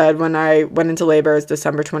 like I said, when I went into labor, it was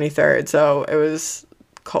December 23rd, so it was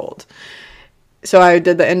cold. So I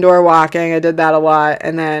did the indoor walking. I did that a lot,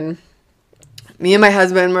 and then me and my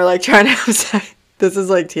husband were like trying to have sex. This is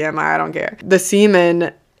like TMI, I don't care. The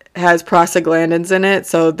semen has prostaglandins in it,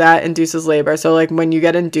 so that induces labor. So like when you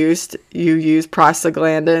get induced, you use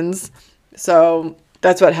prostaglandins, so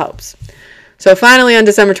that's what helps. So finally on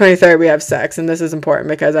December 23rd we have sex, and this is important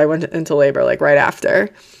because I went into labor like right after,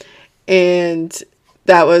 and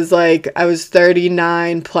that was like, I was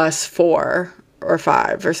 39 plus 4 or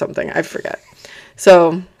 5 or something, I forget.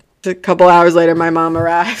 So a couple hours later my mom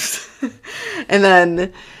arrived and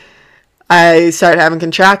then I started having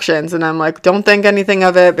contractions, and I'm like, don't think anything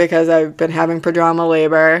of it because I've been having prodromal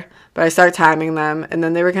labor, but I start timing them, and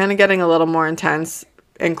then they were kind of getting a little more intense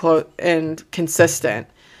and consistent.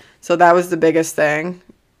 So that was the biggest thing.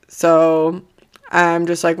 So I'm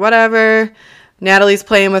just like, whatever. Natalie's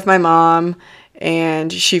playing with my mom,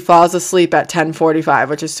 and she falls asleep at 10:45,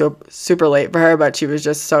 which is so super late for her, but she was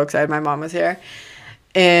just so excited my mom was here.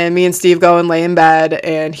 And me and Steve go and lay in bed,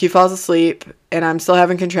 and he falls asleep, and I'm still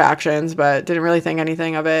having contractions, but didn't really think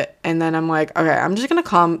anything of it. And then I'm like, okay, I'm just going to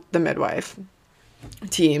call the midwife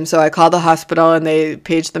team. So I called the hospital, and they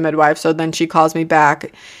paged the midwife. So then she calls me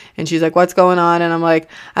back, and she's like, what's going on? And I'm like,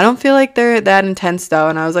 I don't feel like they're that intense, though.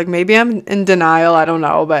 And I was like, maybe I'm in denial. I don't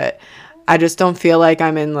know, but I just don't feel like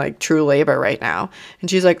I'm in, like, true labor right now. And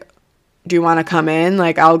she's like, do you want to come in?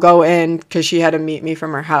 Like, I'll go in, because she had to meet me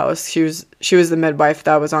from her house. She was the midwife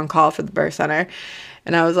that was on call for the birth center.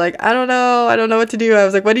 And I was like, I don't know what to do. I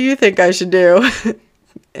was like, what do you think I should do?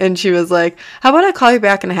 And she was like, how about I call you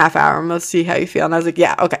back in a half hour and we'll see how you feel? And I was like,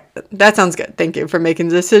 yeah, okay, that sounds good. Thank you for making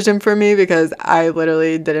the decision for me, because I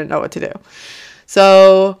literally didn't know what to do.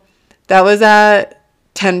 So that was at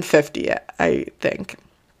 10:50, I think.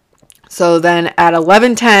 So then at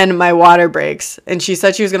 11:10, my water breaks, and she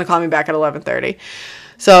said she was going to call me back at 11:30.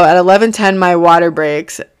 So at 11:10, my water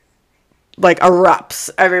breaks, like, erupts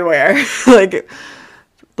everywhere.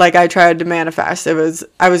 like I tried to manifest.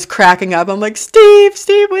 I was cracking up. I'm like, Steve,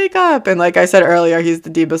 wake up. And like I said earlier, he's the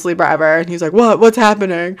deepest sleeper ever. And he's like, what's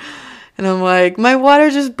happening? And I'm like, my water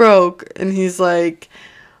just broke. And he's like,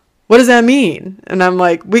 what does that mean? And I'm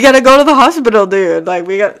like, we got to go to the hospital, dude.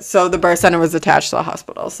 So the birth center was attached to the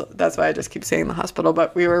hospital. So that's why I just keep saying the hospital,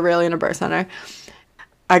 but we were really in a birth center.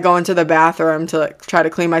 I go into the bathroom to like try to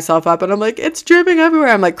clean myself up, and I'm like, it's dripping everywhere.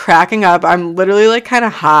 I'm like cracking up. I'm literally like kind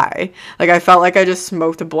of high. Like I felt like I just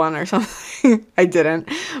smoked a blunt or something. I didn't,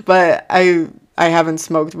 but I haven't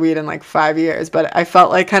smoked weed in like 5 years, but I felt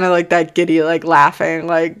like kind of like that giddy, like laughing,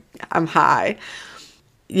 like I'm high.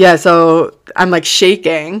 Yeah, so I'm like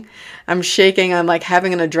shaking. I'm shaking. I'm like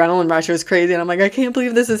having an adrenaline rush. It was crazy. And I'm like, I can't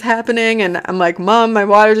believe this is happening. And I'm like, Mom, my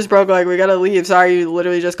water just broke. Like, we gotta leave. Sorry, you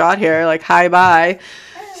literally just got here. Like, hi, bye.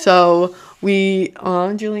 So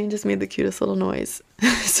Julian just made the cutest little noise.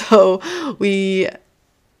 So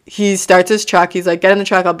he starts his truck. He's like, get in the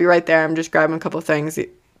truck. I'll be right there. I'm just grabbing a couple of things.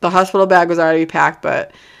 The hospital bag was already packed,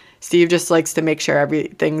 but Steve just likes to make sure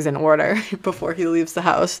everything's in order before he leaves the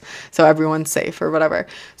house so everyone's safe or whatever.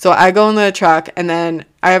 So I go in the truck, and then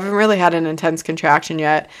I haven't really had an intense contraction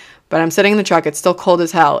yet, but I'm sitting in the truck. It's still cold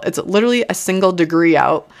as hell. It's literally a single degree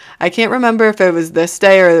out. I can't remember if it was this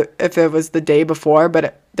day or if it was the day before,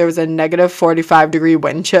 but there was a negative 45-degree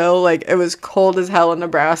wind chill. Like, it was cold as hell in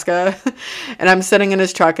Nebraska. And I'm sitting in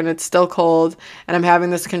his truck, and it's still cold, and I'm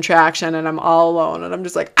having this contraction, and I'm all alone, and I'm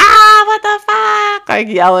just like, what the fuck? Like,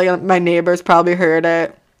 yelling. My neighbors probably heard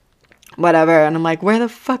it. Whatever. And I'm like, where the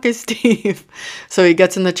fuck is Steve? So he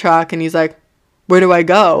gets in the truck, and he's like, where do I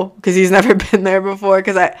go? Because he's never been there before.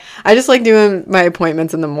 Because I just like doing my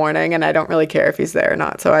appointments in the morning, and I don't really care if he's there or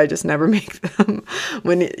not. So I just never make them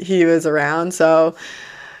when he was around. So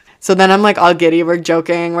then I'm like all giddy. We're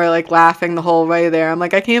joking. We're like laughing the whole way there. I'm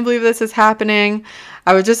like, I can't believe this is happening.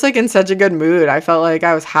 I was just like in such a good mood. I felt like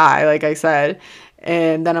I was high, like I said.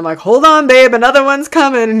 And then I'm like, hold on, babe. Another one's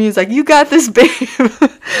coming. And he's like, you got this, babe.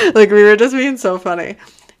 Like, we were just being so funny.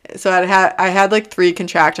 So I had like 3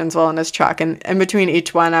 contractions while in his truck, and in between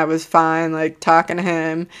each one I was fine, like talking to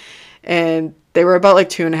him, and they were about like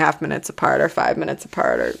 2.5 minutes apart or 5 minutes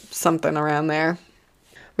apart or something around there.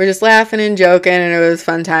 We're just laughing and joking, and it was a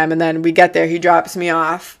fun time. And then we get there, he drops me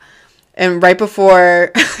off, and right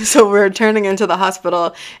before, so we're turning into the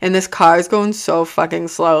hospital, and this car is going so fucking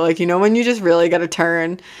slow. Like, you know when you just really gotta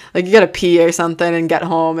turn, like you gotta pee or something and get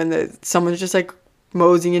home, and someone's just like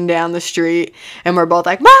moseying down the street, and we're both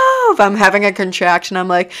like, move! I'm having a contraction. I'm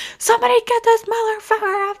like, somebody get this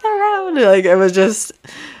motherfucker off the road. Like, it was just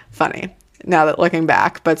funny now that looking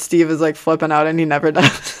back, but Steve is like flipping out, and he never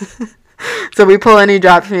does. So we pull in, he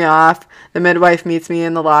drops me off. The midwife meets me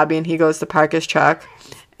in the lobby, and he goes to park his truck,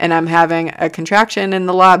 and I'm having a contraction in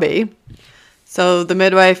the lobby. So the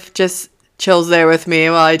midwife just chills there with me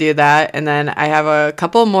while I do that, and then I have a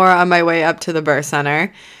couple more on my way up to the birth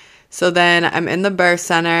center. So then I'm in the birth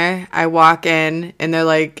center, I walk in, and they're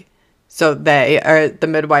like, so they are the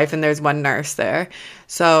midwife, and there's one nurse there.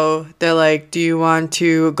 So they're like, do you want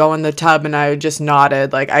to go in the tub? And I just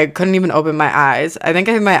nodded. Like, I couldn't even open my eyes. I think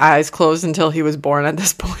I had my eyes closed until he was born at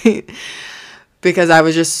this point because I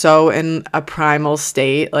was just so in a primal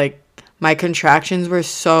state. Like, my contractions were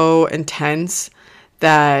so intense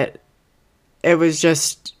that it was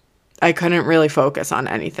just, I couldn't really focus on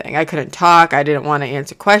anything. I couldn't talk. I didn't want to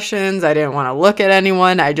answer questions. I didn't want to look at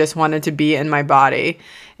anyone. I just wanted to be in my body.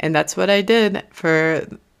 And that's what I did for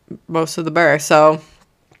most of the birth. So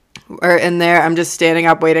we're in there. I'm just standing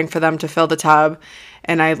up waiting for them to fill the tub.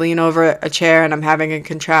 And I lean over a chair, and I'm having a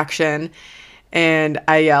contraction. And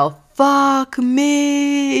I yell, fuck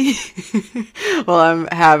me, while I'm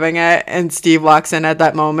having it. And Steve walks in at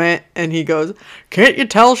that moment, and he goes, can't you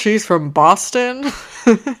tell she's from Boston?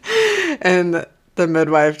 And the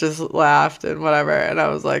midwife just laughed and whatever. And I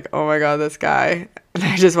was like, oh my God, this guy. And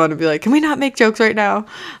I just wanted to be like, can we not make jokes right now?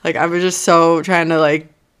 Like, I was just so trying to,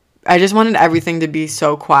 like, I just wanted everything to be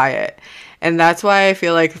so quiet. And that's why I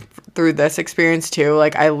feel like through this experience too,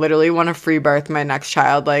 like, I literally want to free birth my next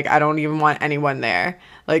child. Like, I don't even want anyone there.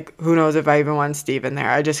 Like, who knows if I even want Steve in there.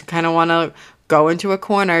 I just kind of want to go into a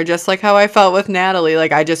corner, just like how I felt with Natalie.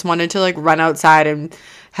 Like, I just wanted to, like, run outside and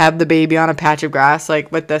have the baby on a patch of grass. Like,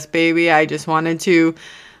 with this baby, I just wanted to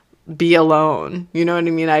be alone. You know what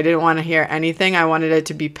I mean? I didn't want to hear anything. I wanted it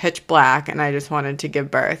to be pitch black, and I just wanted to give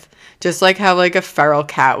birth. Just like how, like, a feral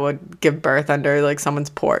cat would give birth under, like, someone's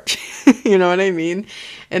porch. You know what I mean?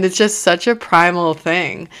 And it's just such a primal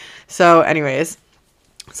thing. So anyways,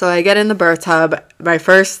 so I get in the birth tub. My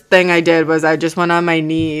first thing I did was I just went on my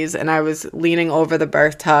knees, and I was leaning over the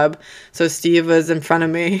birth tub. So Steve was in front of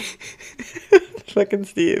me. Fucking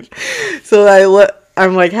Steve. So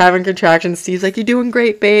I'm like having contractions. Steve's like, you're doing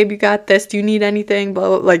great, babe. You got this. Do you need anything? Blah,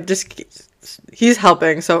 blah. Like, just, he's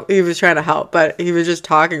helping. So he was trying to help, but he was just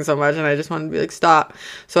talking so much, and I just wanted to be like, stop.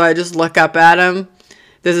 So I just look up at him.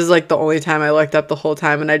 This is like the only time I looked up the whole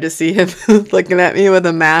time, and I just see him looking at me with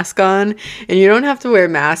a mask on. And you don't have to wear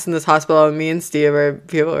masks in this hospital. And me and Steve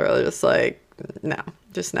people are just like, no,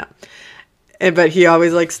 Just no. But he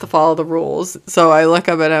always likes to follow the rules. So I look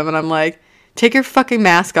up at him and I'm like, take your fucking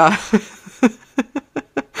mask off.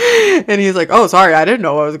 And he's like, oh, sorry, I didn't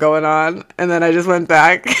know what was going on. And then I just went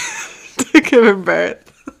back to give him birth.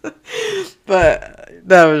 But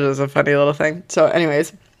that was just a funny little thing. So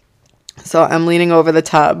anyways, so I'm leaning over the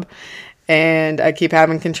tub and I keep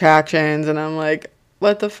having contractions and I'm like,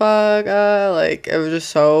 what the fuck? Like, it was just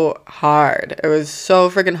so hard. It was so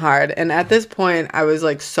freaking hard. And at this point, I was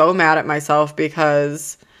like so mad at myself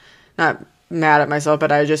because, not mad at myself,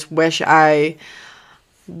 but I just wish I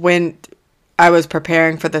was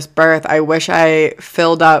preparing for this birth, I wish I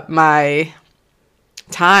filled up my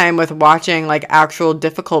time with watching like actual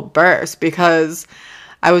difficult births, because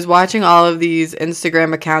I was watching all of these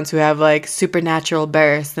Instagram accounts who have like supernatural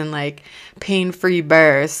births and like pain-free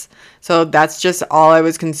births. So that's just all I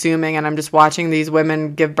was consuming, and I'm just watching these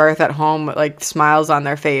women give birth at home with like smiles on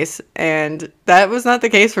their face. And that was not the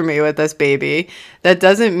case for me with this baby. That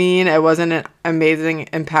doesn't mean it wasn't an amazing,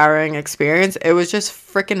 empowering experience. It was just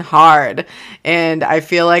freaking hard. And I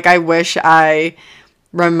feel like I wish I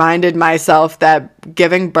reminded myself that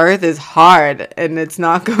giving birth is hard, and it's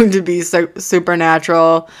not going to be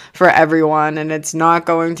supernatural for everyone, and it's not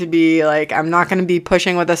going to be like, I'm not going to be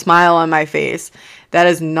pushing with a smile on my face. That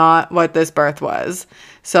is not what this birth was.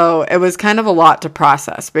 So it was kind of a lot to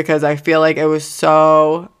process because I feel like it was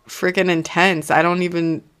so freaking intense.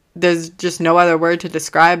 There's just no other word to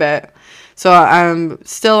describe it. So I'm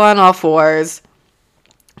still on all fours.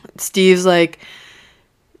 Steve's like,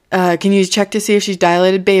 can you check to see if she's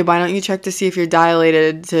dilated? Babe, why don't you check to see if you're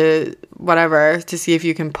dilated to whatever, to see if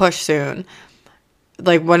you can push soon?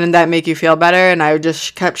 Like, wouldn't that make you feel better? And I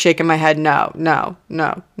just kept shaking my head, no.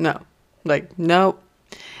 Like, nope.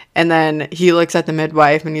 And then he looks at the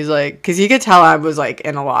midwife and he's like, because you could tell I was like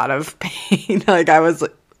in a lot of pain. Like, I was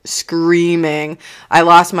like, screaming. I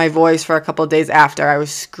lost my voice for a couple of days after. I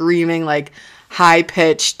was screaming like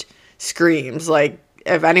high-pitched screams. Like,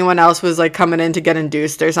 if anyone else was like coming in to get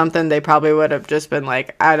induced or something, they probably would have just been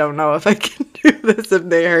like, I don't know if I can do this if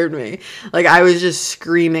they heard me. Like, I was just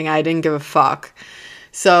screaming. I didn't give a fuck.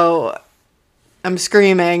 So I'm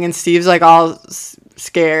screaming and Steve's like all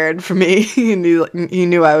scared for me. And he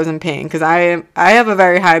knew I was in pain because I have a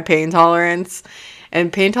very high pain tolerance,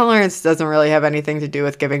 and pain tolerance doesn't really have anything to do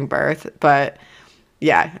with giving birth. But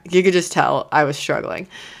yeah, you could just tell I was struggling.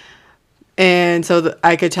 And so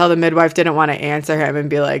I could tell the midwife didn't want to answer him and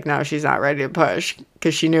be like, no, she's not ready to push,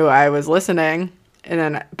 because she knew I was listening.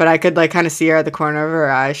 But I could like kind of see her at the corner of her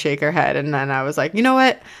eye shake her head. And then I was like, you know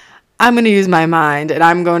what? I'm going to use my mind and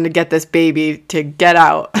I'm going to get this baby to get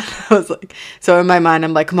out. I was like, so in my mind,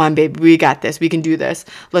 I'm like, come on, baby, we got this. We can do this.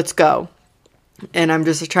 Let's go. And I'm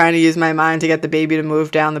just trying to use my mind to get the baby to move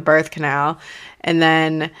down the birth canal. And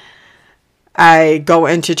then I go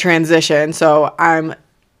into transition. So I'm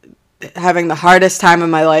having the hardest time of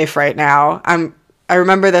my life right now. I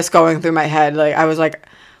remember this going through my head. Like, I was like,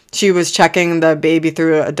 she was checking the baby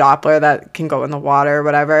through a Doppler that can go in the water or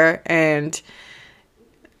whatever. And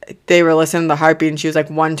they were listening to the heartbeat, and she was like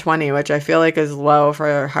 120, which I feel like is low for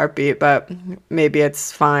her heartbeat, but maybe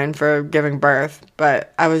it's fine for giving birth.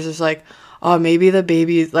 But I was just like, oh, maybe the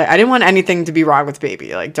baby's like, I didn't want anything to be wrong with the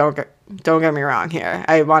baby. Like, don't get me wrong here.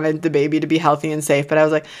 I wanted the baby to be healthy and safe, but I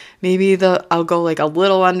was like, maybe I'll go like a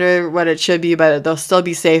little under what it should be, but they'll still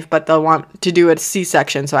be safe, but they'll want to do a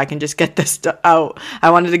C-section so I can just get this out. I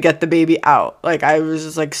wanted to get the baby out. Like, I was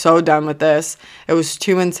just like so done with this. It was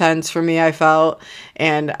too intense for me, I felt.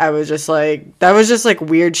 And I was just like, that was just like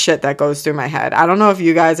weird shit that goes through my head. I don't know if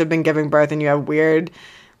you guys have been giving birth and you have weird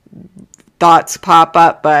thoughts pop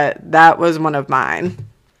up, but that was one of mine.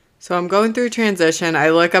 So I'm going through transition. I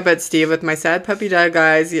look up at Steve with my sad puppy dog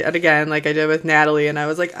eyes yet again, like I did with Natalie, and I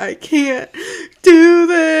was like, I can't do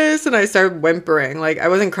this. And I started whimpering. Like, I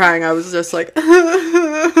wasn't crying. I was just like,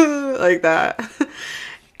 like that.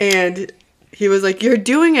 And he was like, you're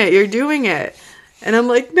doing it. You're doing it. And I'm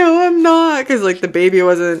like, no, I'm not. Because, like, the baby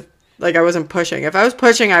wasn't, like, I wasn't pushing. If I was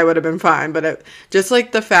pushing, I would have been fine. But just,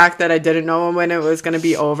 like, the fact that I didn't know when it was going to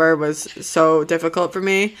be over was so difficult for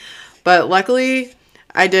me. But luckily,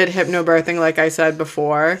 I did hypnobirthing, like I said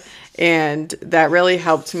before. And that really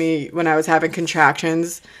helped me when I was having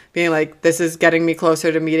contractions, being like, this is getting me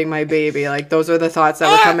closer to meeting my baby. Like, those were the thoughts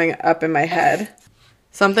that were coming up in my head.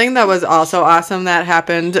 Something that was also awesome that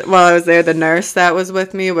happened while I was there, the nurse that was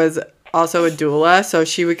with me was also a doula. So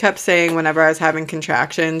she kept saying whenever I was having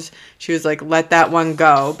contractions, she was like, let that one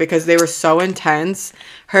go, because they were so intense.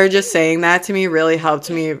 Her just saying that to me really helped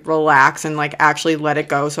me relax and like actually let it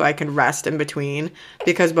go so I could rest in between.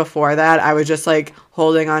 Because before that, I was just like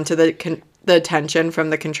holding on to the tension from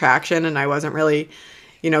the contraction, and I wasn't really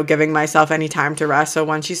giving myself any time to rest. So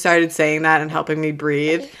once she started saying that and helping me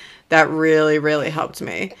breathe, that really, really helped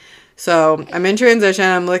me. So I'm in transition.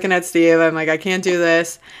 I'm looking at Steve. I'm like, I can't do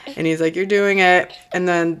this. And he's like, you're doing it. And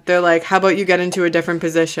then they're like, how about you get into a different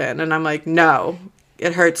position? And I'm like, no,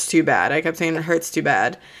 it hurts too bad. I kept saying it hurts too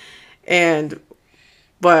bad.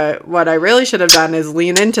 But what I really should have done is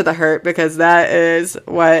lean into the hurt, because that is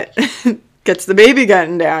what gets the baby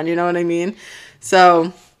getting down. You know what I mean?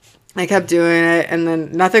 So I kept doing it, and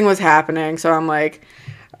then nothing was happening. So I'm like,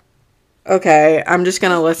 okay, I'm just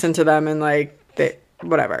going to listen to them and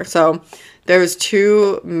whatever. So there was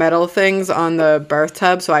 2 metal things on the birth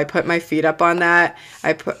tub. So I put my feet up on that.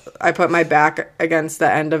 I put my back against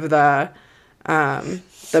the end of the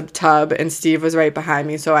tub, and Steve was right behind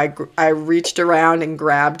me. So I reached around and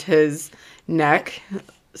grabbed his neck,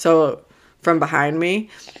 so from behind me,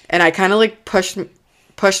 and I kind of like pushed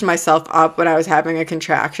myself up when I was having a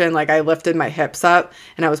contraction. Like I lifted my hips up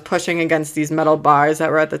and I was pushing against these metal bars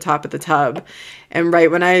that were at the top of the tub. And right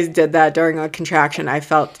when I did that during a contraction, I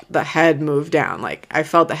felt the head move down. Like I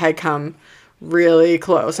felt the head come really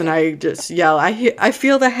close, and I just yell, I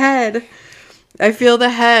feel the head. I feel the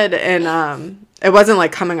head. And it wasn't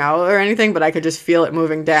like coming out or anything, but I could just feel it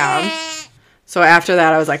moving down. So after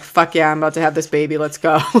that, I was like, fuck yeah, I'm about to have this baby. Let's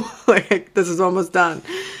go. Like, this is almost done.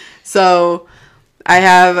 So I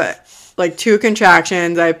have like 2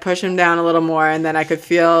 contractions. I push him down a little more, and then I could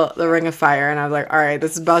feel the ring of fire. And I was like, all right,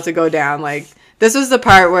 this is about to go down. Like, this was the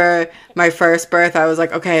part where my first birth, I was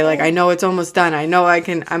like, okay, like, I know it's almost done. I know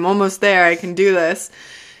I'm almost there. I can do this.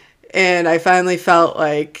 And I finally felt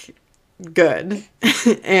like good.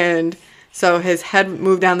 And so his head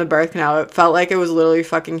moved down the birth canal. It felt like it was literally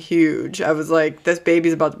fucking huge. I was like, this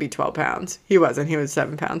baby's about to be 12 pounds. He wasn't. He was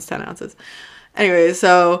 7 pounds, 10 ounces. Anyway,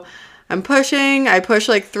 so I'm pushing. I push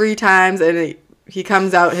like 3 times, and he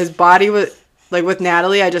comes out. His body was, like with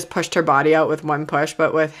Natalie, I just pushed her body out with 1 push.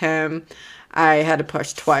 But with him, I had to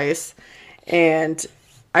push twice. And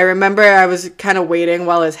I remember I was kind of waiting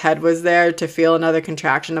while his head was there to feel another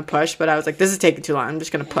contraction to push. But I was like, this is taking too long. I'm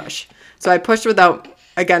just going to push. So I pushed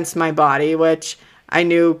against my body, which I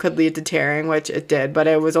knew could lead to tearing, which it did, but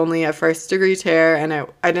it was only a 1st-degree tear, and I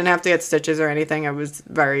didn't have to get stitches or anything. It was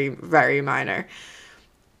very, very minor.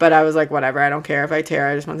 But I was like, whatever, I don't care if I tear,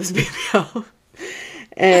 I just want this baby out.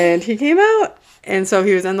 And he came out, and so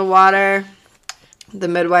he was in the water. The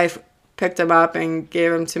midwife picked him up and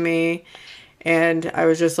gave him to me, and I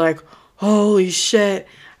was just like, holy shit.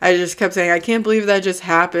 I just kept saying, I can't believe that just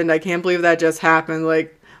happened. I can't believe that just happened.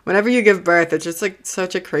 Like, whenever you give birth, it's just like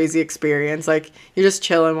such a crazy experience. Like, you're just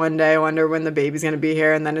chilling one day, wonder when the baby's going to be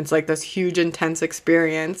here, and then it's like this huge intense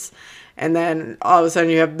experience. And then all of a sudden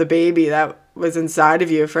you have the baby that was inside of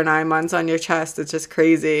you for 9 months on your chest. It's just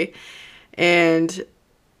crazy. And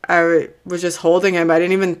I was just holding him. I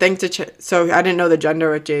didn't even think so I didn't know the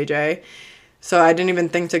gender with JJ. So I didn't even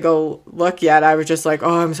think to go look yet. I was just like,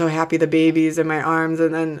 oh, I'm so happy the baby's in my arms.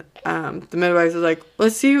 And then the midwife was like,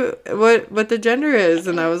 let's see what the gender is.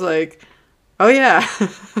 And I was like, oh, yeah.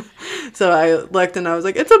 So I looked and I was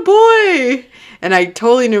like, it's a boy. And I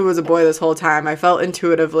totally knew it was a boy this whole time. I felt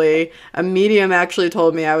intuitively. A medium actually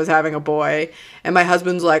told me I was having a boy. And my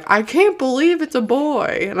husband's like, I can't believe it's a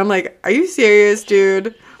boy. And I'm like, are you serious,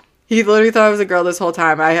 dude? He literally thought I was a girl this whole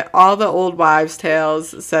time. All the old wives'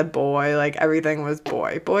 tales said boy. Like, everything was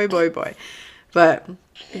boy. Boy, boy, boy. But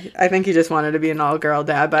I think he just wanted to be an all-girl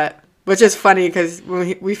dad. But which is funny because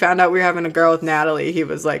when we found out we were having a girl with Natalie, he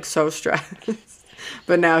was, like, so stressed.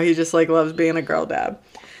 But now he just, like, loves being a girl dad.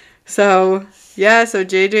 So, yeah. So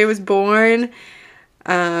JJ was born.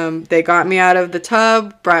 They got me out of the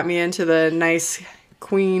tub, brought me into the nice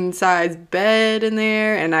queen-size bed in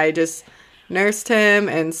there, and I just nursed him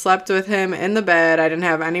and slept with him in the bed. I didn't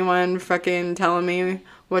have anyone fucking telling me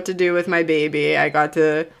what to do with my baby. I got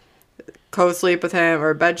to co-sleep with him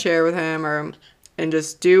or bed share with him and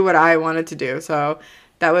just do what I wanted to do. So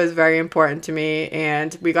that was very important to me.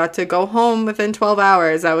 And we got to go home within 12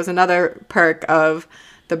 hours. That was another perk of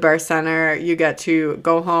the birth center. You get to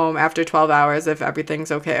go home after 12 hours if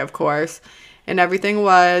everything's okay, of course. And everything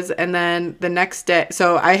was. And then the next day,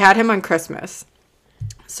 so I had him on Christmas.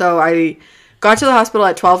 So I got to the hospital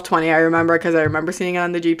at 12:20, I remember, because I remember seeing it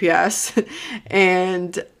on the GPS.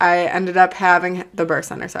 And I ended up having the birth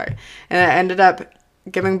center, sorry. And I ended up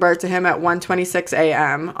giving birth to him at 1:26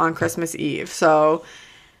 a.m. on Christmas Eve. So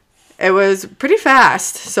it was pretty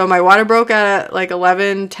fast. So my water broke at like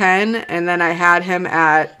 11:10, and then I had him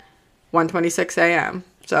at 1:26 a.m.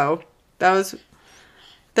 So that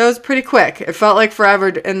was pretty quick. It felt like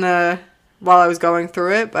forever while I was going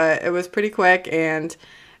through it, but it was pretty quick and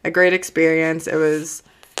a great experience. It was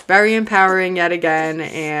very empowering yet again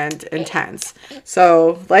and intense.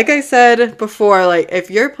 So, like I said before, like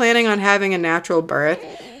if you're planning on having a natural birth,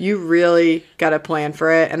 you really got to plan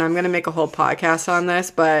for it. And I'm going to make a whole podcast on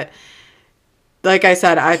this, but like I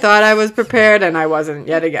said, I thought I was prepared and I wasn't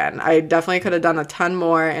yet again. I definitely could have done a ton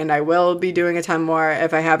more, and I will be doing a ton more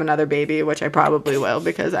if I have another baby, which I probably will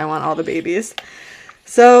because I want all the babies.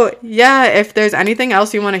 So, yeah, if there's anything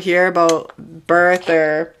else you want to hear about birth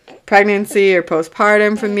or pregnancy or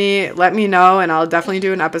postpartum from me, let me know, and I'll definitely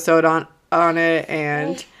do an episode on it.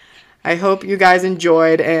 And I hope you guys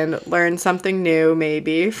enjoyed and learned something new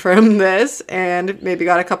maybe from this and maybe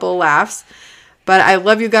got a couple of laughs. But I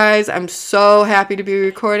love you guys. I'm so happy to be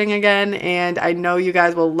recording again, and I know you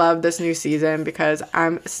guys will love this new season because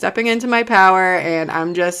I'm stepping into my power and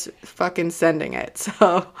I'm just fucking sending it.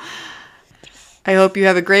 So I hope you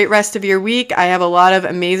have a great rest of your week. I have a lot of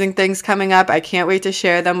amazing things coming up. I can't wait to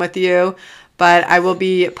share them with you. But I will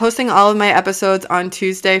be posting all of my episodes on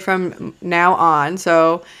Tuesday from now on.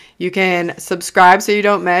 So you can subscribe so you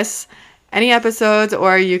don't miss any episodes,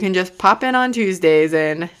 or you can just pop in on Tuesdays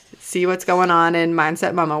and see what's going on in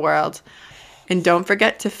Mindset Mama world. And don't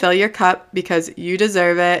forget to fill your cup because you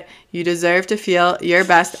deserve it. You deserve to feel your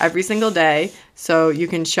best every single day so you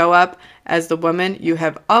can show up as the woman you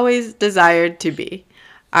have always desired to be.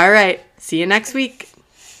 All right, see you next week.